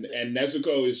 And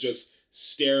Nezuko is just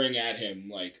staring at him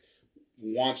like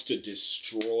wants to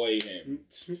destroy him,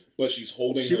 but she's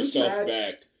holding She was herself mad.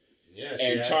 back. Yeah, she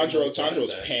And has Tanjiro's some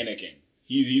flashback. panicking.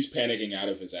 He's panicking out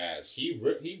of his ass. He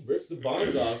rips the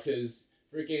bonds off because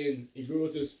freaking Iguro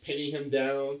just pinning him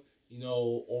down,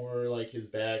 over like his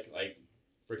back, like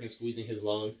freaking squeezing his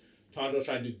lungs. Tanjiro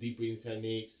trying to do deep breathing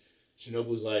techniques.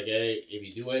 Shinobu's like, hey, if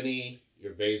you do any,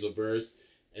 your veins will burst.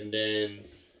 And then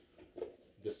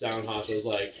the Sound Hashira's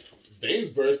like, veins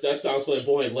burst? That sounds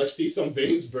flamboyant. Let's see some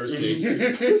veins bursting.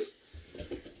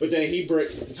 But then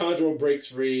Tanjiro breaks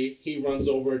free. He runs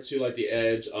over to like the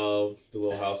edge of the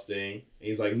little house thing. And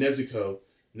he's like, Nezuko.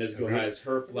 Nezuko has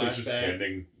her We're just flashback.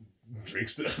 handing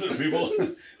drinks to other people.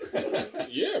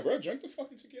 Yeah, bro, drink the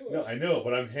fucking tequila. No, I know,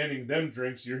 but I'm handing them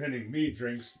drinks. You're handing me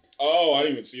drinks. Oh, I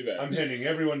didn't even see that. I'm handing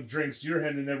everyone drinks. You're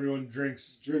handing everyone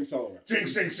drinks. Drinks all around.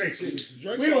 Drinks. Drinks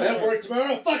We don't all have around. work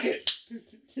tomorrow. Fuck it.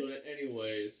 So then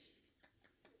anyways,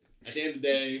 at the end of the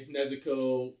day,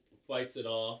 Nezuko fights it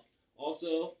off.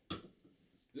 Also,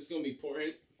 this is going to be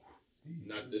important.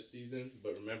 Not this season,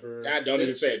 but remember... God, don't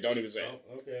even say it. Don't even say it.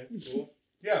 Oh, okay, cool.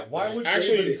 Yeah, why would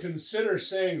Actually- they even consider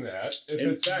saying that if In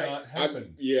it's fact, not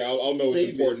happened? I'll know it's Save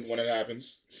important it. when it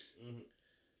happens. I'm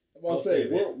about I'll to say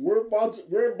save it. we're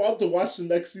about to watch the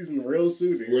next season real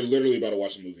soon. here. We're literally about to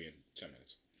watch the movie in 10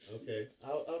 minutes. Okay,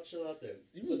 I'll chill out then.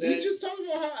 we So then, just talked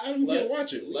about how I'm gonna let's-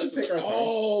 watch it. We can let's- take our time.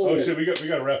 Oh shit, we got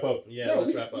to wrap up. yeah, No,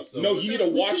 let's we- wrap up. So No, you need to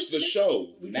we watch can the take- show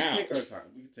We now. can take our time.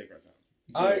 We can take our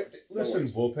time. Listen,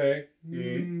 worries.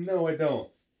 Wolpe. No, I don't,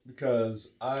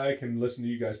 because I can listen to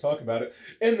you guys talk about it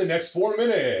in the next 4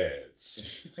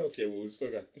 minutes. Okay, well, we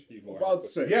still got 3 more. About to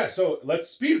say, Yeah, so let's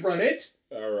speed run it.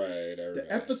 All right. the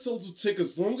episodes will take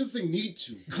as long as they need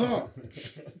to. Come.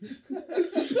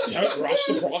 Don't rush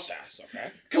the process, okay?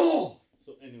 Go.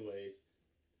 So anyways,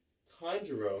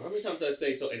 Tanjiro. How many times did I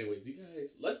say so anyways? You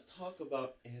guys, let's talk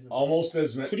about anime. Almost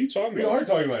as What many. are you talking We about? are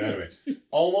talking about anime.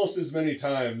 Almost as many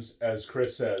times as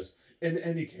Chris says. In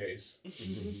any case,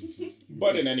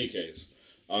 But in any case,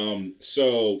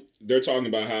 so they're talking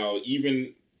about how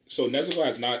Nezuko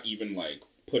has not even like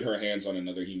put her hands on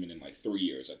another human in like 3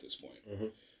 years at this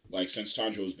point. Like since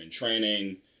Tanjiro's been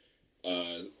training,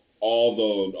 all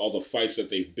the fights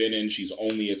that they've been in, she's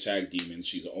only attacked demons.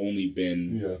 She's only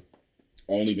been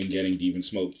getting demon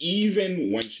smoke,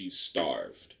 even when she's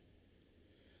starved.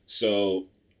 So,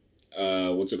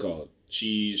 what's it called?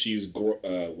 She's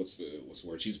what's the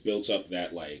word? She's built up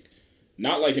that like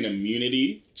not like an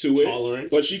immunity to it, Tolerance.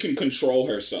 but she can control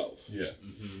herself. yeah.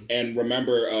 And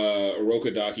remember,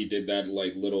 Urokodaki did that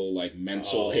like little like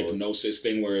mental Oh. hypnosis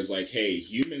thing where it's like, hey,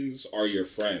 humans are your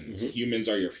friends. Humans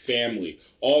are your family.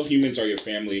 All humans are your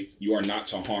family. You are not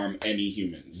to harm any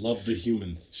humans. Love the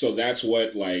humans. So that's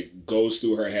what like goes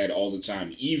through her head all the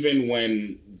time. Even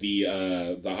when the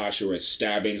Hashira is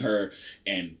stabbing her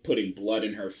and putting blood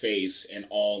in her face and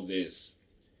all this,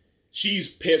 she's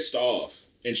pissed off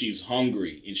and she's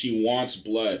hungry and she wants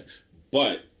blood.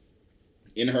 But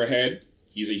in her head,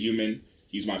 he's a human.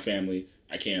 He's my family.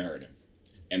 I can't hurt him.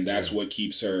 And that's what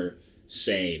keeps her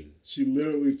sane. She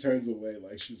literally turns away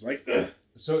like she was like, ugh.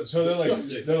 So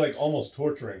they're like almost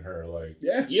torturing her, like.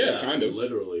 Yeah, kind of.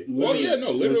 Literally. Well, yeah,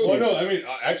 no, literally. Well, no, I mean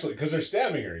actually, because they're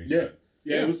stabbing her. Yeah,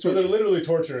 it was so they're literally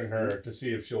torturing her to see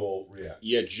if she'll react.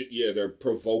 Yeah, they're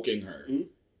provoking her. Mm-hmm.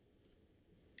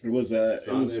 It was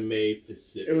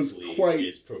quite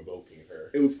is provoking her.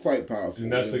 It was quite powerful.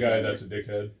 And that's the guy that's a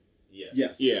dickhead.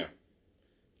 Yes. Yeah.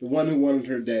 The one who wanted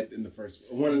her dead in the first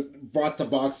one. One brought the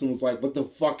box and was like, "What the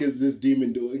fuck is this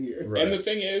demon doing here?" Right. And the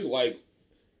thing is, like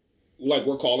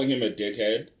we're calling him a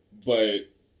dickhead, but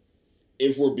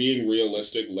if we're being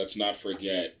realistic, let's not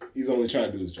forget he's only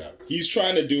trying to do his job. He's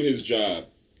trying to do his job,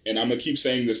 and I'm gonna keep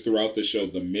saying this throughout the show.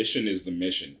 The mission is the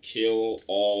mission: kill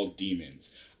all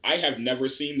demons. I have never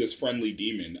seen this friendly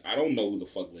demon. I don't know who the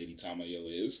fuck Lady Tamayo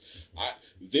is.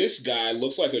 This guy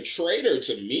looks like a traitor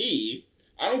to me.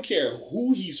 I don't care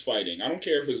who he's fighting. I don't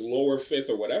care if it's lower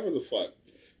fifth or whatever the fuck.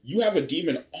 You have a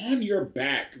demon on your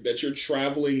back that you're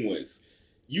traveling with.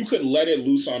 You could let it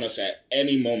loose on us at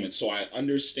any moment. So I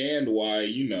understand why,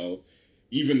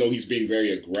 even though he's being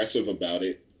very aggressive about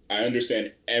it, I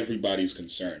understand everybody's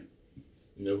concern.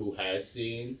 You know who has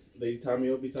seen Lady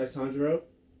Tamayo besides Tanjiro?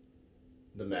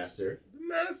 The Master. The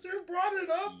Master brought it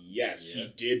up. Yes, he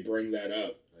did bring that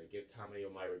up. I give Tamayo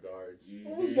my regards. I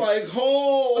was like,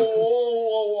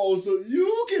 whoa. So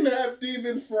you can have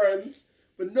demon friends,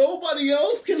 but nobody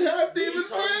else can have demon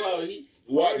friends?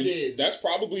 That's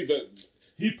probably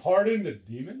He pardoned a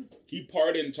demon? He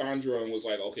pardoned Tanjiro and was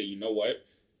like, okay, you know what?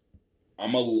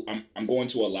 I'm going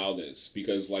to allow this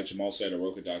because, like Jamal said,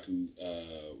 Orochidaku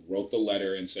wrote the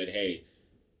letter and said, hey,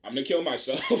 I'm going to kill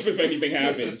myself if anything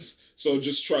happens. So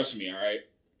just trust me, all right?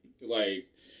 Like,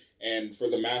 and for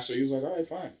the Master, he was like, all right,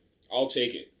 fine. I'll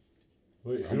take it.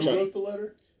 Wait, who wrote the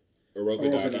letter?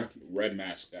 Orochidaku, Red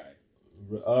Mask guy.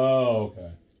 Oh,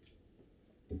 okay.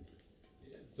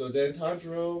 So then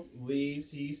Tanjiro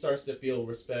leaves. He starts to feel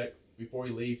respect. Before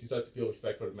he leaves, he starts to feel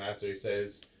respect for the Master. He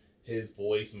says his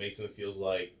voice makes him feel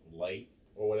like light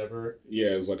or whatever.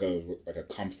 Yeah, it was like a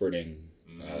comforting,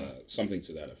 something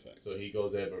to that effect. So he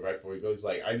goes in, but right before he goes, he's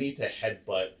like, I need to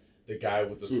headbutt the guy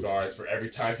with the scars for every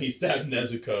time he stabbed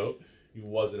Nezuko. He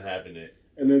wasn't having it.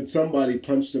 And then somebody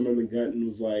punched him in the gut and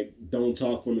was like, "Don't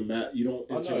talk when you don't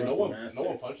interrupt the Master." No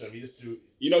one punched him. He just threw.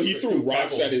 He threw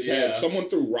rocks at his head. Someone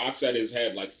threw rocks at his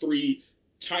head, like 3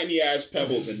 tiny ass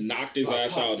pebbles, and knocked his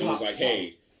ass out. And was like,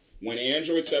 "Hey, when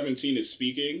Android 17 is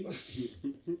speaking,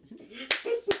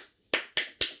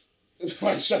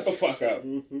 like shut the fuck up."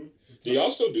 Mm-hmm. Do y'all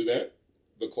still do that?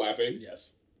 The clapping?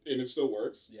 Yes. And it still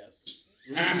works? Yes.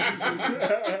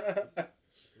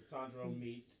 Tanjiro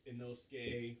meets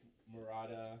Inosuke,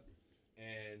 Murata,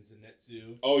 and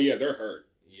Zenitsu. Oh yeah, they're hurt.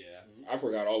 Yeah, I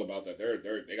forgot all about that.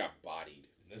 They got bodied.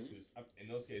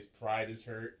 Inosuke's pride is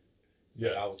hurt. So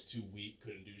I was too weak,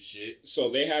 couldn't do shit. So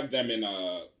they have them in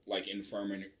like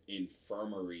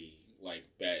infirmary like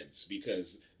beds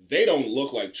because they don't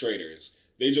look like traitors.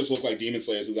 They just look like demon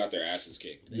slayers who got their asses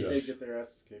kicked. They get their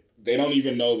asses kicked. They don't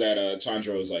even know that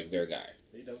Tanjiro is like their guy.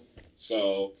 They don't.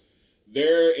 So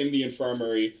they're in the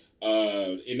infirmary.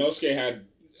 Inosuke had,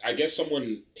 I guess,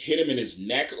 someone hit him in his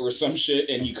neck or some shit,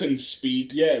 and he couldn't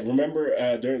speak. Yeah, remember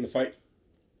during the fight?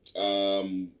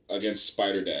 Against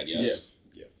Spider Dad, yes.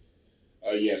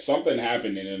 Yeah, something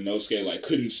happened, and Inosuke like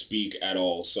couldn't speak at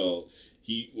all. So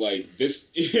he like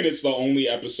this, and it's the only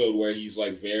episode where he's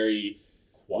like very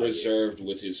quiet. Reserved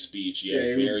with his speech.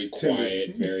 Yeah, very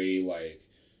quiet, very like,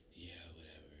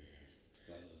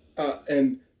 whatever.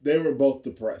 And they were both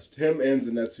depressed. Him and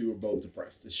Zenitsu were both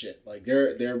depressed as shit. Like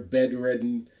they're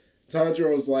bedridden.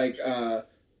 Tanjiro's like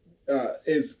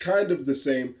is kind of the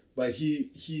same, but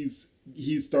he's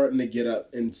starting to get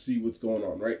up and see what's going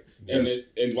on, right?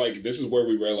 And like this is where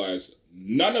we realize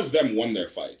none of them won their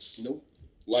fights. Nope.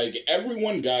 Like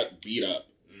everyone got beat up.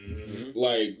 Mm-hmm.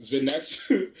 Like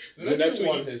Zenitsu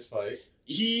won his fight.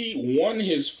 He won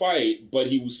his fight, but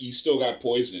he still got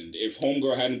poisoned. If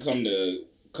Homegirl hadn't come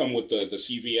with the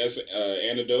CVS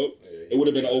antidote, it would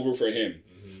have been over for him.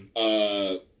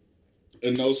 Mm-hmm.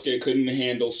 Inosuke couldn't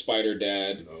handle Spider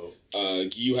Dad. No.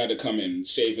 Gyu had to come and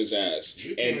save his ass.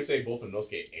 You can't even say both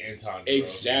Inosuke and Tanjiro.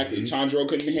 Exactly. Mm-hmm. Tanjiro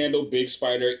couldn't handle Big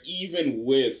Spider, even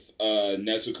with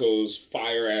Nezuko's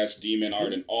fire-ass demon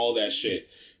art and all that shit.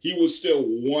 He was still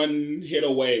one hit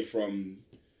away from...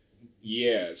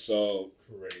 Yeah, so...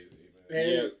 Crazy,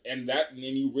 man. And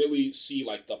you really see,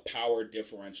 like, the power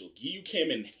differential. Gyu came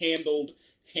and handled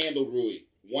Rui.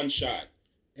 One shot.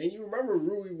 And you remember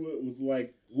Rui was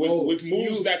like... With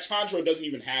moves that Tanjiro doesn't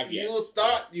even have yet. You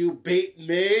thought you beat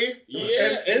me?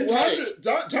 Yeah. And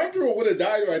Tanjiro would have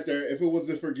died right there if it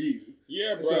wasn't for Gyu.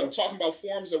 Yeah, bro. So, talking about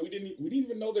forms that we didn't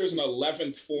even know there's an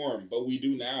 11th form, but we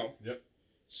do now. Yep.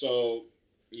 So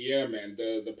Yeah, man.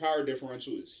 The power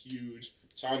differential is huge.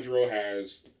 Tanjiro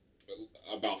has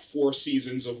about 4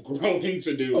 seasons of growing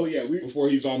to do. Oh yeah, before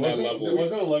he's on that level.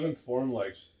 Wasn't 11th form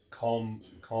like calm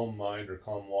mind or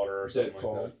calm water or something like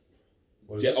that?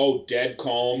 Dead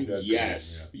calm. Dead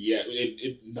yes. calm, yeah.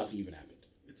 It nothing even happened.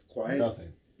 it's quiet.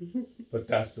 Nothing. But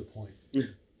that's the point.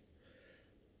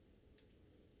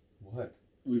 What?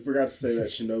 We forgot to say that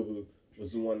Shinobu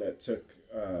was the one that took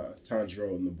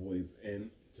Tanjiro and the boys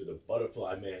in To the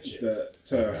butterfly mansion.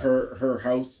 to her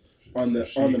house on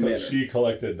the manor. She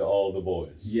collected all the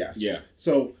boys. Yes. Yeah.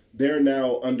 So they're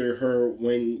now under her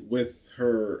wing with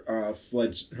her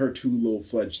her 2 little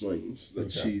fledglings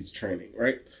that she's training,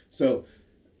 right? So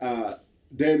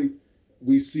then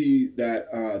we see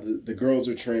that the girls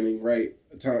are training, right?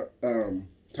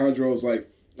 Tanjiro's like,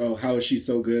 oh, how is she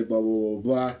so good? Blah, blah, blah,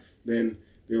 blah. Then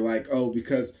they're like, oh,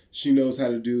 because she knows how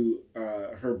to do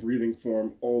her breathing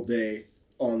form all day,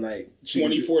 all night.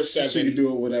 24/7. She can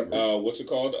do it whatever. What's it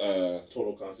called?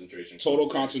 Total concentration. Total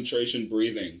concentration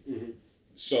breathing. Mm-hmm.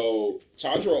 So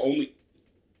Tanjiro only...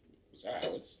 Was that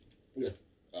Alice? Yeah.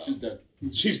 She's done.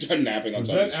 She's done napping on Was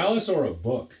top of that the Alice or a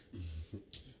book?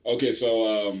 Okay,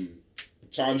 so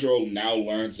Tanjiro now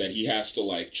learns that he has to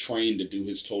like train to do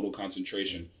his total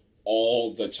concentration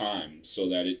all the time, so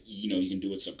that he can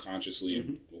do it subconsciously.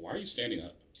 And why are you standing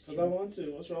up? Because I want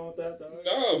to. What's wrong with that, dog?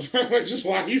 No, like just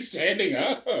why are you standing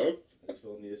up? I just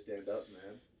feel the need to stand up,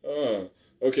 man.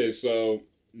 Okay, so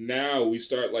now we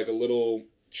start like a little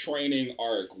training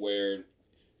arc where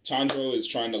Tanjiro is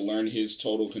trying to learn his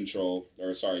total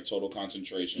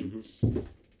concentration,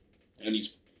 and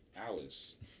he's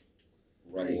Alice.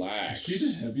 Relax. Is she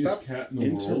the heaviest cat in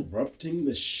the world? Interrupting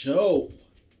the show.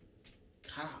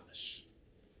 Gosh.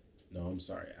 No, I'm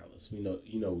sorry, Alice. We know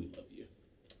we love you.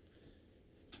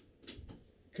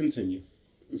 Continue.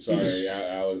 Sorry,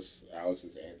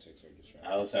 Alice's antics are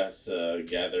distracting. Alice has to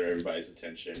gather everybody's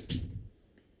attention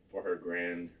for her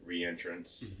grand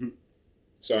re-entrance.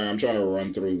 Sorry, I'm trying to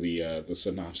run through the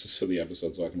synopsis of the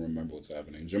episode so I can remember what's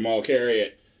happening. Jamal, carry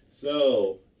it.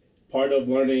 So, part of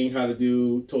learning how to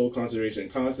do total concentration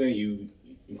constant, you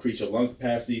increase your lung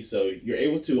capacity, so you're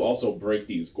able to also break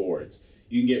these gourds.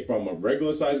 You can get from a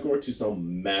regular size gourd to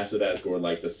some massive ass gourd,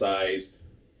 like the size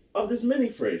of this mini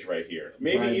fridge right here.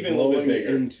 Maybe By even a little bit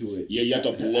bigger. Into it. Yeah, you have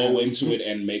to blow into it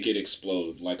and make it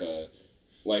explode like a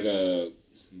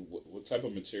what type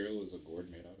of material is a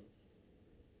gourd made out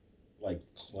of? Like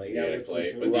clay. Yeah, I would clay.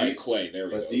 say. But Right, clay. There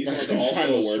we go. But these ones I are couldn't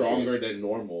find also the word for stronger it. than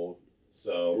normal.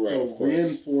 So, Right, So of course.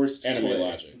 reinforced Anime clay.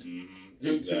 logic.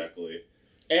 Exactly.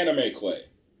 Anime clay.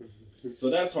 So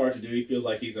that's hard to do. He feels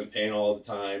like he's in pain all the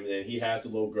time, and then he has the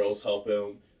little girls help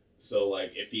him. So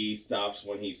like, if he stops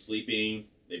when he's sleeping,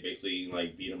 they basically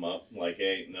like beat him up. Like,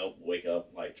 hey, nope, wake up,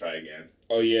 like try again.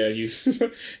 Oh yeah,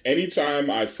 anytime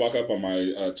I fuck up on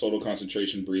my total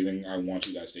concentration breathing, I want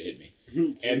you guys to hit me.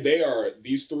 And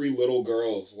these 3 little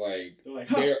girls, like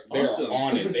they're awesome.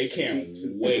 on it. They can't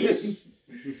wait.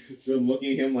 They're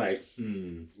looking at him like,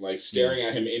 Like staring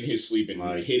at him in his sleep and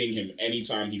Like- hitting him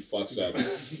anytime he fucks up.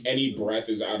 Any breath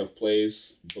is out of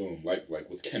place. Boom, like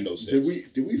with kendo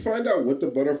sticks. Did we find out what the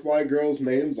butterfly girls'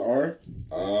 names are?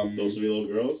 those 3 little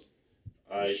girls.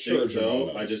 I Sure, think Jamal so.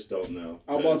 knows. I just don't know.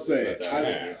 I was about to say, Not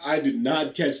that obvious. I did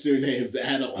not catch their names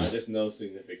at all. I just know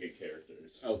significant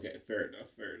characters. Okay, fair enough.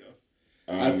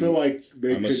 I feel like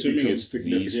they I'm could assuming become it's these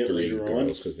significant 3 later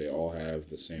girls because they all have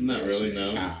the same. Not last really,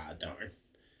 name. no. Ah, darn. I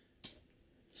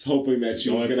was hoping that she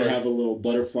was The going to only have a little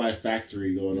butterfly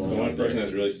factory going on. The one out person there.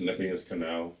 that's really significant is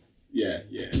Kanao. Yeah.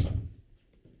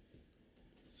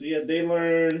 So yeah, they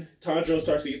learn. Tanjiro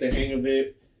starts to get the hang of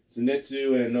it.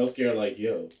 Zenitsu and Inosuke are like,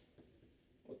 yo,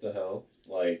 what the hell?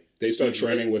 Like, They start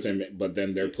training with him, but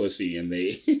then they're pussy and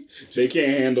they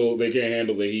can't handle the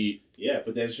heat. yeah,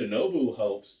 but then Shinobu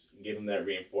helps give him that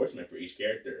reinforcement for each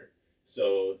character.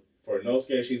 So for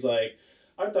Inosuke, she's like,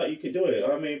 I thought you could do it.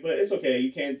 I mean, but it's okay.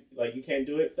 You can't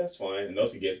do it. That's fine. And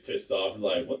Inosuke gets pissed off,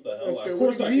 like, what the hell? Of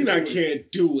course I mean I can't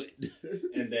do it.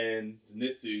 And then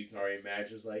Zenitsu, you can already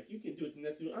imagine, is like, you can do it,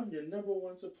 Zenitsu. I'm your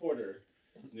 #1 supporter.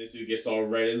 Zenitsu gets all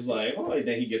red. Is like, oh, and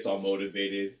then he gets all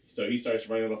motivated. So he starts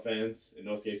running on the fence. And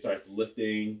Inosuke starts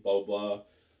lifting, blah, blah, blah.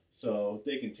 So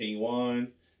they continue on.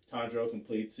 Tanjiro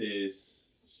completes his...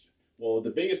 Well,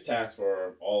 the biggest task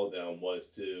for all of them was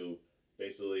to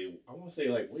basically, I want to say,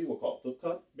 like, what do you want to call it? Flip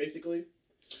cup, basically?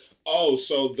 Oh,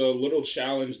 so the little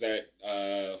challenge that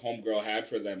Homegirl had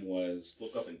for them was,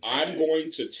 Flip cup and I'm going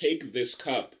to take this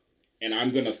cup and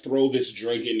I'm going to throw this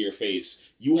drink in your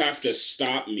face. You have to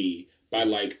stop me by,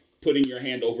 like, putting your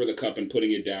hand over the cup and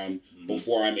putting it down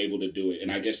before I'm able to do it. And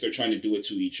I guess they're trying to do it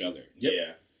to each other.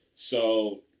 Yeah.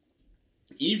 So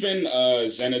Even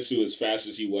Zenitsu, as fast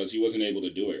as he wasn't able to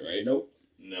do it, right? Nope.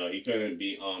 No, he couldn't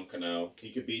beat Kanao.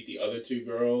 He could beat the other two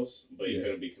girls, but he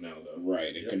couldn't beat Kanao though.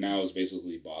 Right, and Kanao is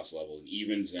basically boss level, and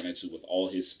even Zenitsu with all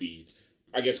his speed,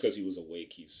 I guess because he was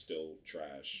awake, he's still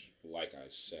trash. Like I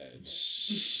said,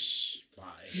 Bye.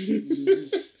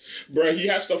 bruh, he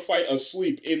has to fight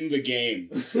asleep in the game.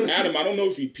 Adam, I don't know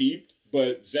if you peeped,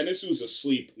 but Zenitsu is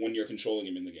asleep when you're controlling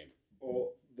him in the game. Oh,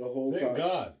 the whole Thank time.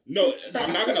 God. No,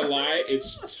 I'm not gonna lie,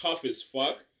 it's tough as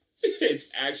fuck.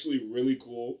 It's actually really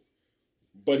cool,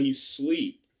 but he's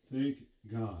asleep. Thank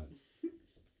God.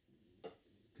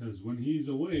 Because when he's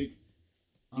awake,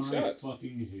 I sucks.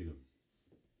 fucking hate him.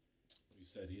 You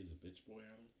said he is a bitch boy,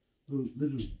 Adam? Oh,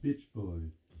 little bitch boy.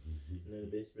 Little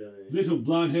bitch, really. Little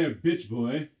blonde hair bitch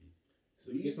boy.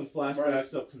 So you get some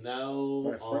flashbacks of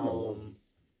Kanao, my friend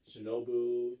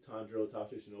Shinobu, Tanjiro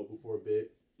talked to Shinobu for a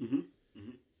bit.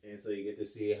 And so you get to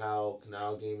see how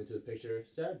Kanao came into the picture.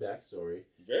 Sad backstory.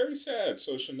 Very sad.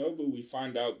 So Shinobu, we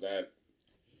find out that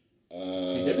She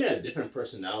definitely had a different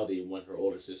personality when her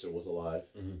older sister was alive.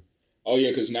 oh yeah,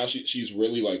 because now she's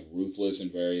really like ruthless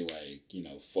and very like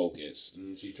focused.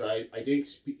 And she tried. I think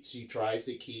she tries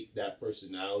to keep that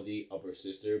personality of her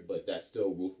sister, but that's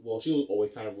still well. She was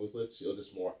always kind of ruthless. She was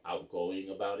just more outgoing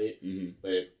about it.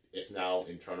 But it's now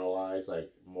internalized,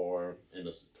 like more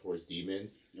towards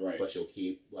demons. Right. But she'll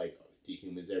keep like the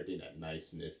humans, everything, that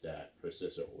niceness that her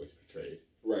sister always portrayed.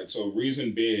 Right. So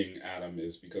reason being, Adam,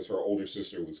 is because her older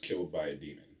sister was killed by a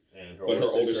demon, And but her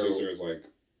older sister is like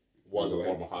was Go a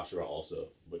ahead. former Hashira also.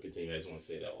 But continue, I just want to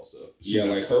say that also. yeah,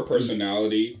 like her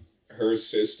personality. Her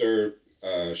sister,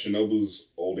 Shinobu's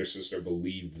older sister,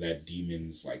 believed that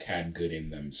demons like had good in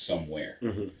them somewhere.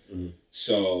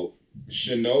 So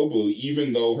Shinobu,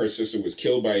 even though her sister was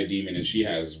killed by a demon and she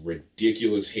has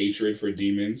ridiculous hatred for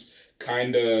demons,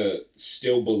 kind of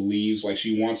still believes, like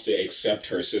she wants to accept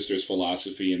her sister's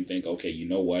philosophy and think, okay, you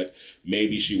know what?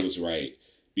 Maybe she was right.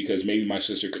 Because maybe my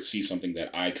sister could see something that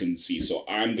I couldn't see. So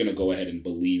I'm going to go ahead and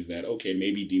believe that, okay,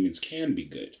 maybe demons can be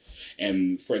good.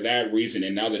 And for that reason,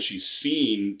 and now that she's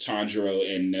seen Tanjiro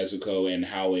and Nezuko and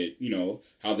how it,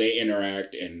 how they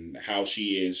interact and how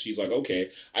she is, she's like, okay,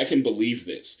 I can believe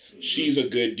this. She's a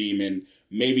good demon.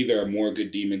 Maybe there are more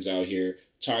good demons out here.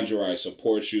 Tanjiro, I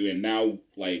support you. And now,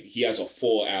 like, he has a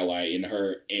full ally in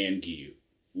her and Giyu,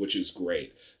 which is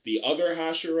great. The other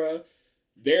Hashira,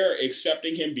 they're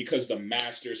accepting him because the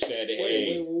master said,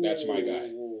 hey, that's my guy.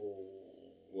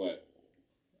 What?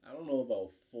 I don't know about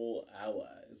full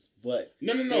allies, but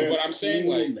No, but I'm saying,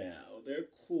 cool like, now they're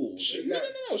cool.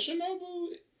 No.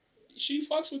 Shinobu, she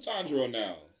fucks with Tanjiro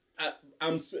now.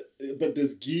 But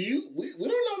does Giyu? We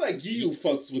don't know that Giyu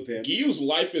fucks with him. Giyu's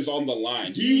life is on the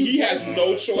line. He has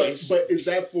no choice. But is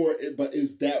that for?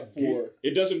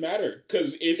 It doesn't matter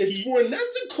because it's for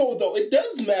Nezuko though. It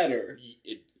does matter.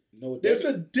 No, it There's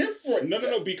doesn't. a difference.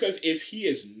 No, because if he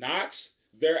is not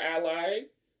their ally,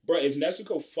 bro, if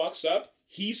Nezuko fucks up,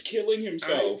 he's killing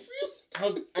himself.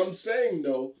 I'm saying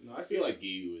no. No, I feel like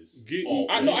Giyu is.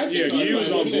 I think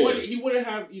Giyu's all good. He would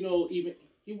have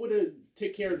he would have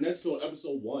take care of Nezuko in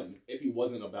episode 1 if he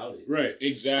wasn't about it. Right.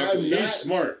 Exactly. He's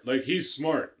smart. Like, he's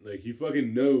smart. Like, he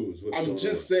fucking knows what's going on. I'm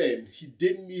just saying, he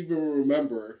didn't even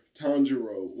remember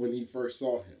Tanjiro when he first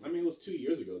saw him. I mean, it was 2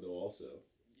 years ago, though, also.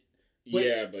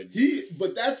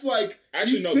 But that's like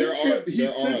actually he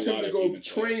sent him to go demon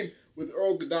train slayers with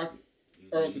Earl Gadaki.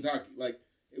 Earl Gadaki. Like,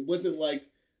 it wasn't like,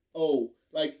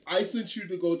 I sent you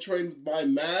to go train with my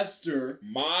master.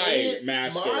 My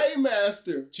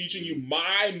master. Teaching you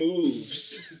my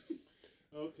moves.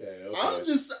 Okay.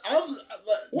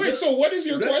 Wait, so what is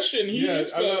your question?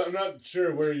 I'm not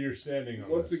sure where you're standing on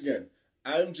Once this. again,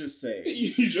 I'm just saying.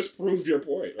 You just proved your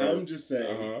point. Right? I'm just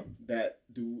saying that.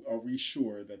 Are we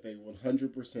sure that they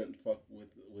 100% fuck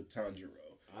with Tanjiro?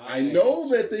 I know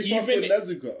that they fuck with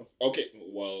Nezuko. Okay,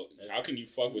 well, how can you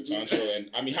fuck with Tanjiro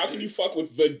how can you fuck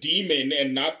with the demon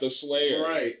and not the Slayer?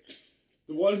 Right.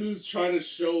 The one who's trying to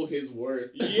show his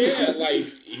worth. Yeah, like,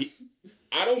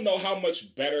 I don't know how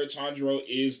much better Tanjiro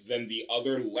is than the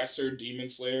other lesser demon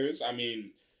slayers. I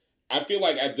mean, I feel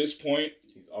like at this point,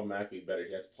 he's automatically better.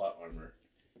 He has plot armor.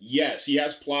 Yes, he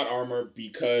has plot armor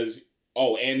because...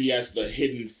 Oh, and he has the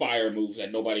hidden fire move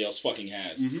that nobody else fucking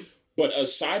has. Mm-hmm. But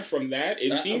aside from that,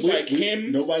 it seems like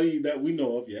him... Nobody that we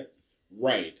know of yet.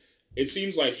 Right. It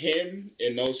seems like him,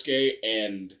 Inosuke,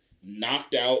 and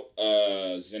knocked out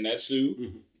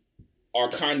Zenitsu are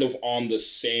kind of on the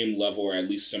same level, or at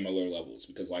least similar levels.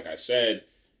 Because like I said,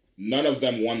 none of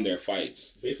them won their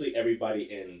fights. Basically everybody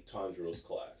in Tanjiro's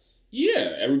class.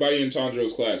 Yeah, everybody in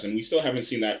Tanjiro's class. And we still haven't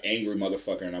seen that angry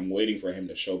motherfucker, and I'm waiting for him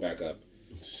to show back up.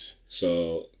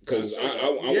 So Because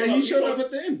he showed up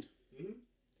at the end.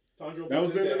 Tanjiro That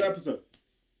was the end of the episode.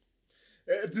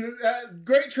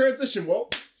 Great transition,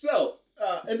 Walt. So,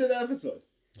 end of the episode.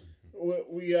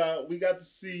 We got to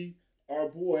see our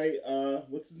boy.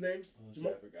 What's his name? I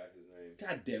forgot his name.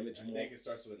 God damn it, Jamal. I think it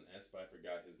starts with an S, but I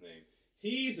forgot his name.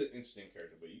 He's an interesting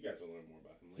character, but you guys will learn more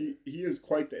about him later. He is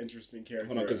quite the interesting character.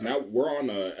 Hold on, because now we're on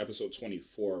episode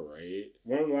 24, right?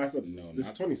 We're on the last episode. No, this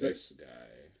is 26. This guy.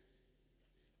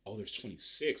 Oh, there's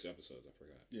 26 episodes. I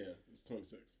forgot. Yeah, it's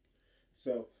 26.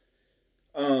 So,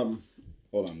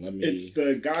 hold on, let me. It's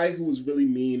the guy who was really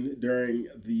mean during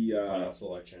the Final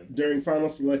selection. During final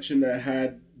selection that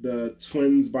had the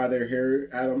twins by their hair.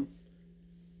 Adam,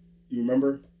 you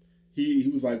remember? He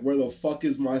was like, "Where the fuck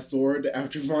is my sword?"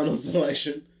 After final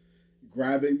selection,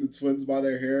 grabbing the twins by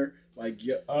their hair, like,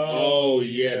 yeah. Oh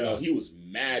yeah, no, he was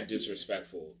mad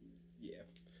disrespectful. Yeah,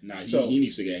 nah, he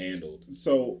needs to get handled.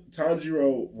 So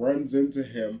Tanjiro runs into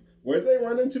him. Where did they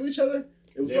run into each other?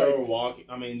 It was they were walking.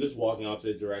 I mean, just walking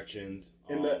opposite directions.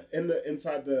 In the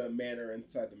inside the manor,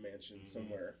 inside the mansion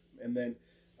somewhere, and then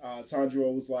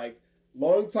Tanjiro was like,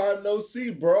 "Long time no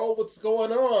see, bro. What's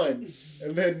going on?"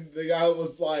 And then the guy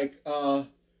was like,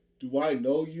 "Do I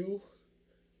know you?"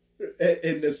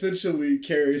 And essentially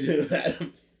carried him at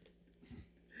him.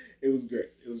 It was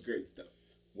great. It was great stuff.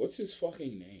 What's his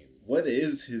fucking name? What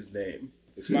is his name?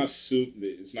 It's not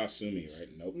It's not Sumi, right?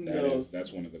 Nope.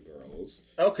 That's one of the girls.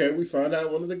 Okay, we found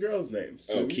out one of the girls'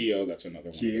 names. Oh, Kyo. That's another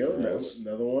one. Kyo,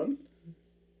 another one.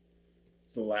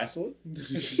 It's the last one.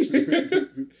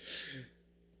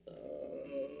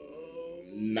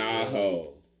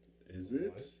 Naho. Is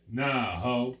it?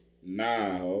 Naho.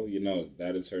 Naho. You know,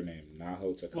 that is her name.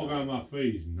 Naho Takami. Fuck out my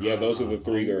face. Nah. Yeah, those are the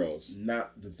three girls.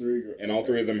 Not the three girls. And all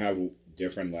three of them have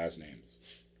different last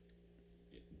names.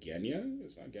 Genya?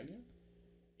 It's not Genya?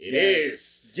 It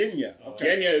is. Genya. Okay.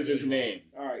 Genya is his name.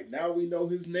 All right, now we know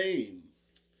his name.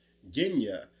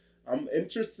 Genya. I'm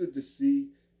interested to see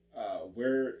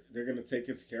where they're gonna take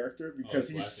his character because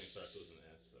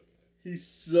he's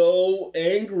so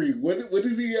angry. What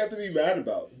does he have to be mad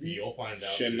about? You'll find out.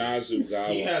 Shinazugawa.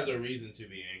 He has a reason to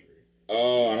be angry.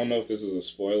 Oh, I don't know if this is a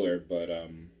spoiler, but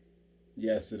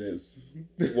yes, it is.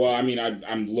 well, I mean,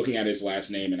 I'm looking at his last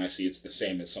name and I see it's the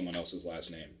same as someone else's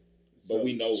last name. So, but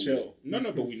we know chill.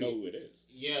 but we know who it is.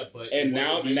 Yeah, but and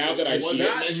now that I see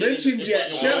not mentioned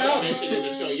yet. Shut up. Mentioned in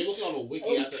the show. You're looking on the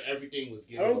wiki after everything was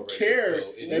given. I don't care.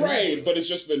 So right, but it's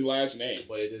just the last name.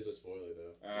 But it is a spoiler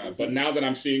though. But now that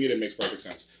I'm seeing it, it makes perfect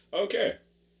sense. Okay.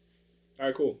 All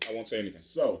right, cool. I won't say anything.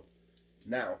 So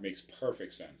now makes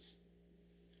perfect sense.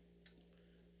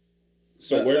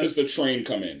 So where does the train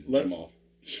come in, Jamal?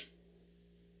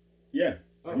 Yeah.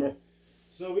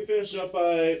 So we finish up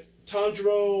by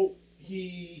Tanjiro.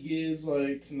 He gives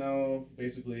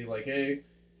basically hey,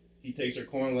 he takes her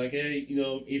coin hey,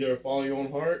 either follow your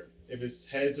own heart if it's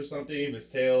heads or something, if it's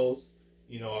tails,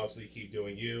 obviously keep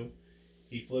doing you.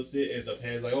 He flips it, ends up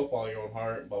heads oh, follow your own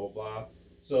heart, blah blah blah.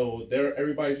 So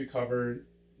everybody's recovered.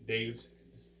 They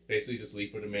basically just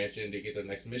leave for the mansion. They get their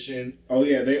next mission. Oh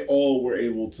yeah, they all were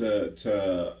able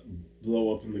to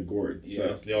blow up in the gourds.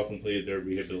 Yes, so they all completed their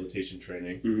rehabilitation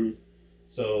training. Mm-hmm.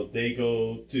 So they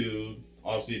go to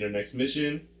obviously their next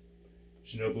mission.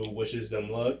 Shinobu wishes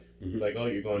them luck. Mm-hmm. Oh,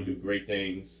 you're going to do great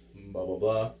things, blah, blah,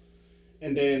 blah.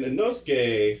 And then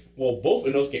Inosuke, both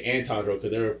Inosuke and Tanjiro, because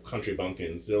they're country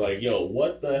bumpkins, they're like, yo,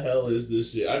 what the hell is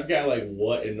this shit? I've got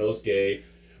what Inosuke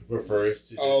refers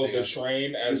to. The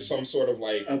train as some sort of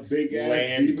a big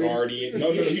land guardian.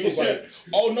 No, he was like,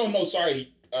 oh, no,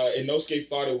 sorry. Inosuke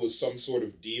thought it was some sort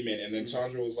of demon, and then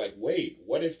Tanjiro was like, wait,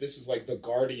 what if this is the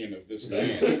guardian of this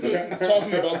land?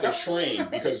 Talking about the train,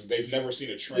 because they've never seen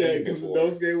a train before. Yeah,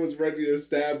 because Inosuke was ready to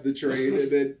stab the train, and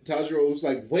then Tanjiro was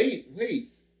like, wait, it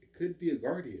could be a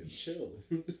guardian, chill.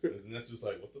 And that's just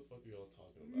what the fuck are y'all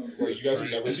talking about? Wait, you guys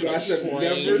have never seen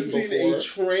a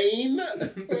train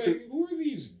before? Who are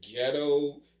these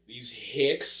these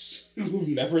hicks who've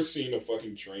never seen a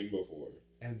fucking train before?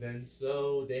 And then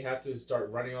so they have to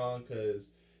start running on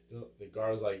because the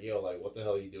guard's like, yo, what the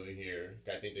hell are you doing here?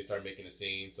 I think they start making a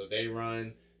scene. So they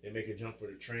run, they make a jump for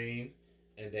the train.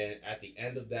 And then at the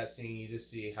end of that scene, you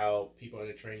just see how people on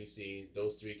the train, you see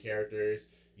those three characters.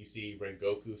 You see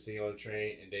Rengoku sitting on the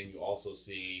train. And then you also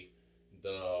see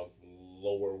the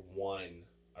lower one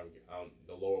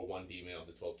demon of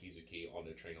the 12 Kizuki on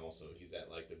the train also. He's at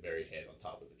the very head on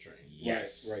top of the train.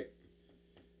 Yes. Right.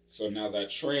 So now that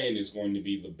train is going to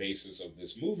be the basis of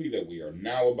this movie that we are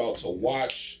now about to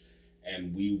watch,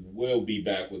 and we will be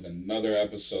back with another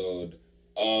episode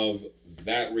of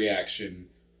that reaction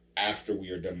after we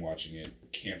are done watching it.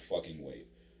 Can't fucking wait.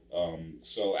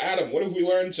 So Adam, what have we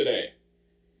learned today?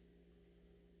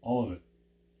 All of it.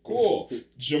 Cool.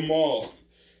 Jamal,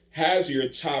 has your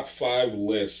top 5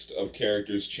 list of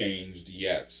characters changed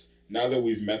yet? Now that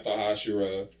we've met the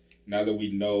Hashira, now that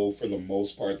we know for the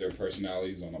most part their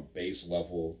personalities on a base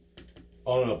level.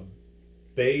 On a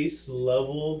base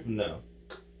level, no.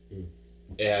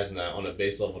 It has not. On a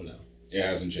base level, no. It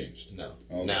hasn't changed. No.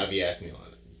 Okay. Now if you ask me on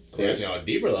it. If you ask me on a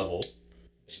deeper level,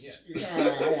 yes.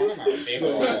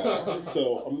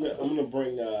 So I'm gonna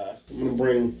bring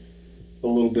a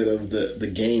little bit of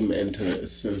the game into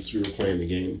this since we were playing the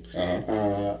game.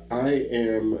 I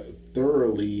am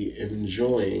thoroughly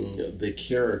enjoying the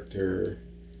character.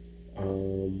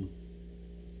 Hold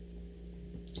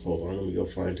on, let me go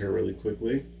find her really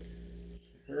quickly.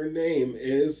 Her name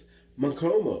is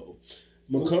Makomo.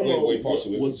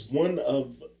 Makomo was one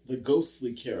of the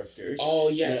ghostly characters. Oh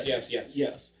yes,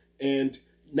 yes. And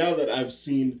now that I've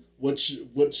seen what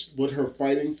her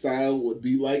fighting style would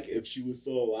be like if she was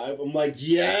still alive, I'm like,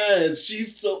 yes,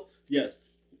 she's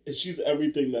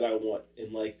everything that I want.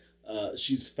 And like,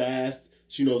 she's fast.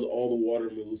 She knows all the water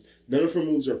moves. None of her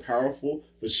moves are powerful,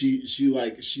 but she's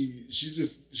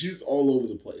all over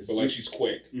the place. But like she's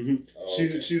quick. Mm-hmm.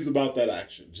 Oh, She's about that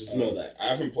action. Just know that. I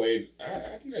haven't played.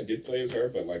 I think I did play as her,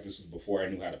 but like this was before I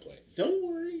knew how to play. Don't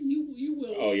worry, you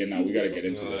will. Oh yeah, no, we gotta get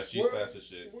into this. She's fast as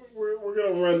shit. We're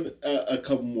gonna run a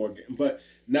couple more games, but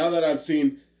now that I've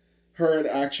seen her in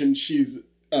action, she's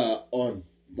on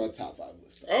my top 5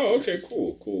 list. Oh, okay,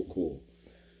 cool.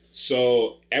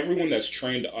 So everyone that's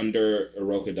trained under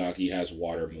Urokodaki has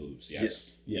water moves,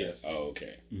 yes? Yes. Oh,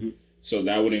 okay. Mm-hmm. So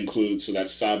that would include,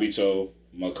 that's Sabito,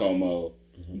 Makomo,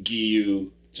 Giyu,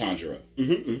 Tanjiro.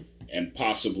 Mm-hmm. And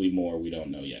possibly more we don't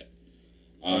know yet.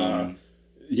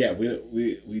 Yeah,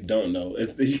 we don't know.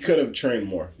 He could have trained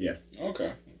more, yeah.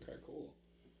 Okay, cool.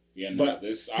 Yeah, no, But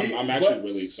I'm actually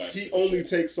really excited. He only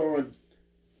takes on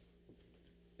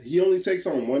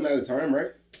one at a time,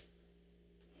 right?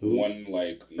 One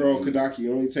like Urokodaki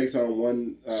only takes on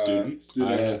one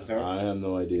student at a time. I have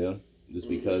no idea. Just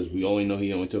because we only know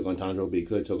he only took on Tanjiro, but he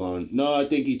could took on. No, I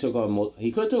think he took on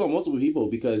multiple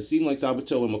people because it seemed like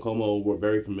Sabito and Makomo were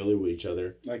very familiar with each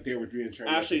other. Like they were being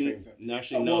trained at the same time. No.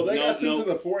 Well, they got sent to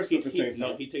the forest at the same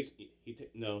time.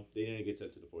 No, they didn't get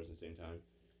sent to the forest at the same time.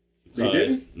 They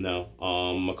didn't? No.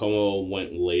 Makomo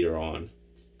went later on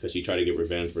because she tried to get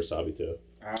revenge for Sabito.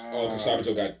 Because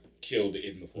Sabito got killed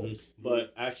in the forest.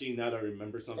 But actually, now that I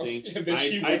remember something, then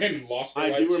she went and lost her I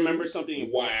life do too? remember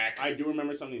something. Whack. I do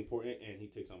remember something important, and he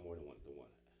takes on more than one.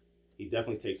 He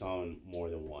definitely takes on more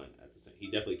than one at the same. He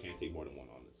definitely can't take more than one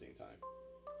on at the same time.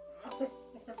 Okay.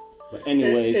 But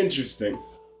anyways, interesting.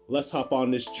 Let's hop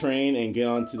on this train and get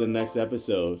on to the next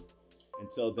episode.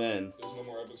 Until then, there's no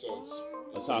more episodes.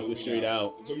 Otaku Street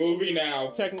out. It's a movie now.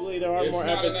 Technically, there are more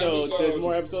episodes. There's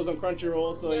more episodes on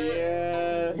Crunchyroll, so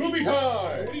yeah. Movie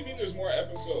time! What do you mean there's more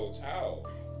episodes? How?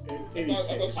 I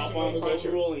thought Hop on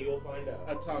Crunchyroll and you'll find out.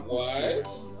 Otaku what?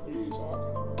 Street. What are you talking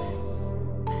about?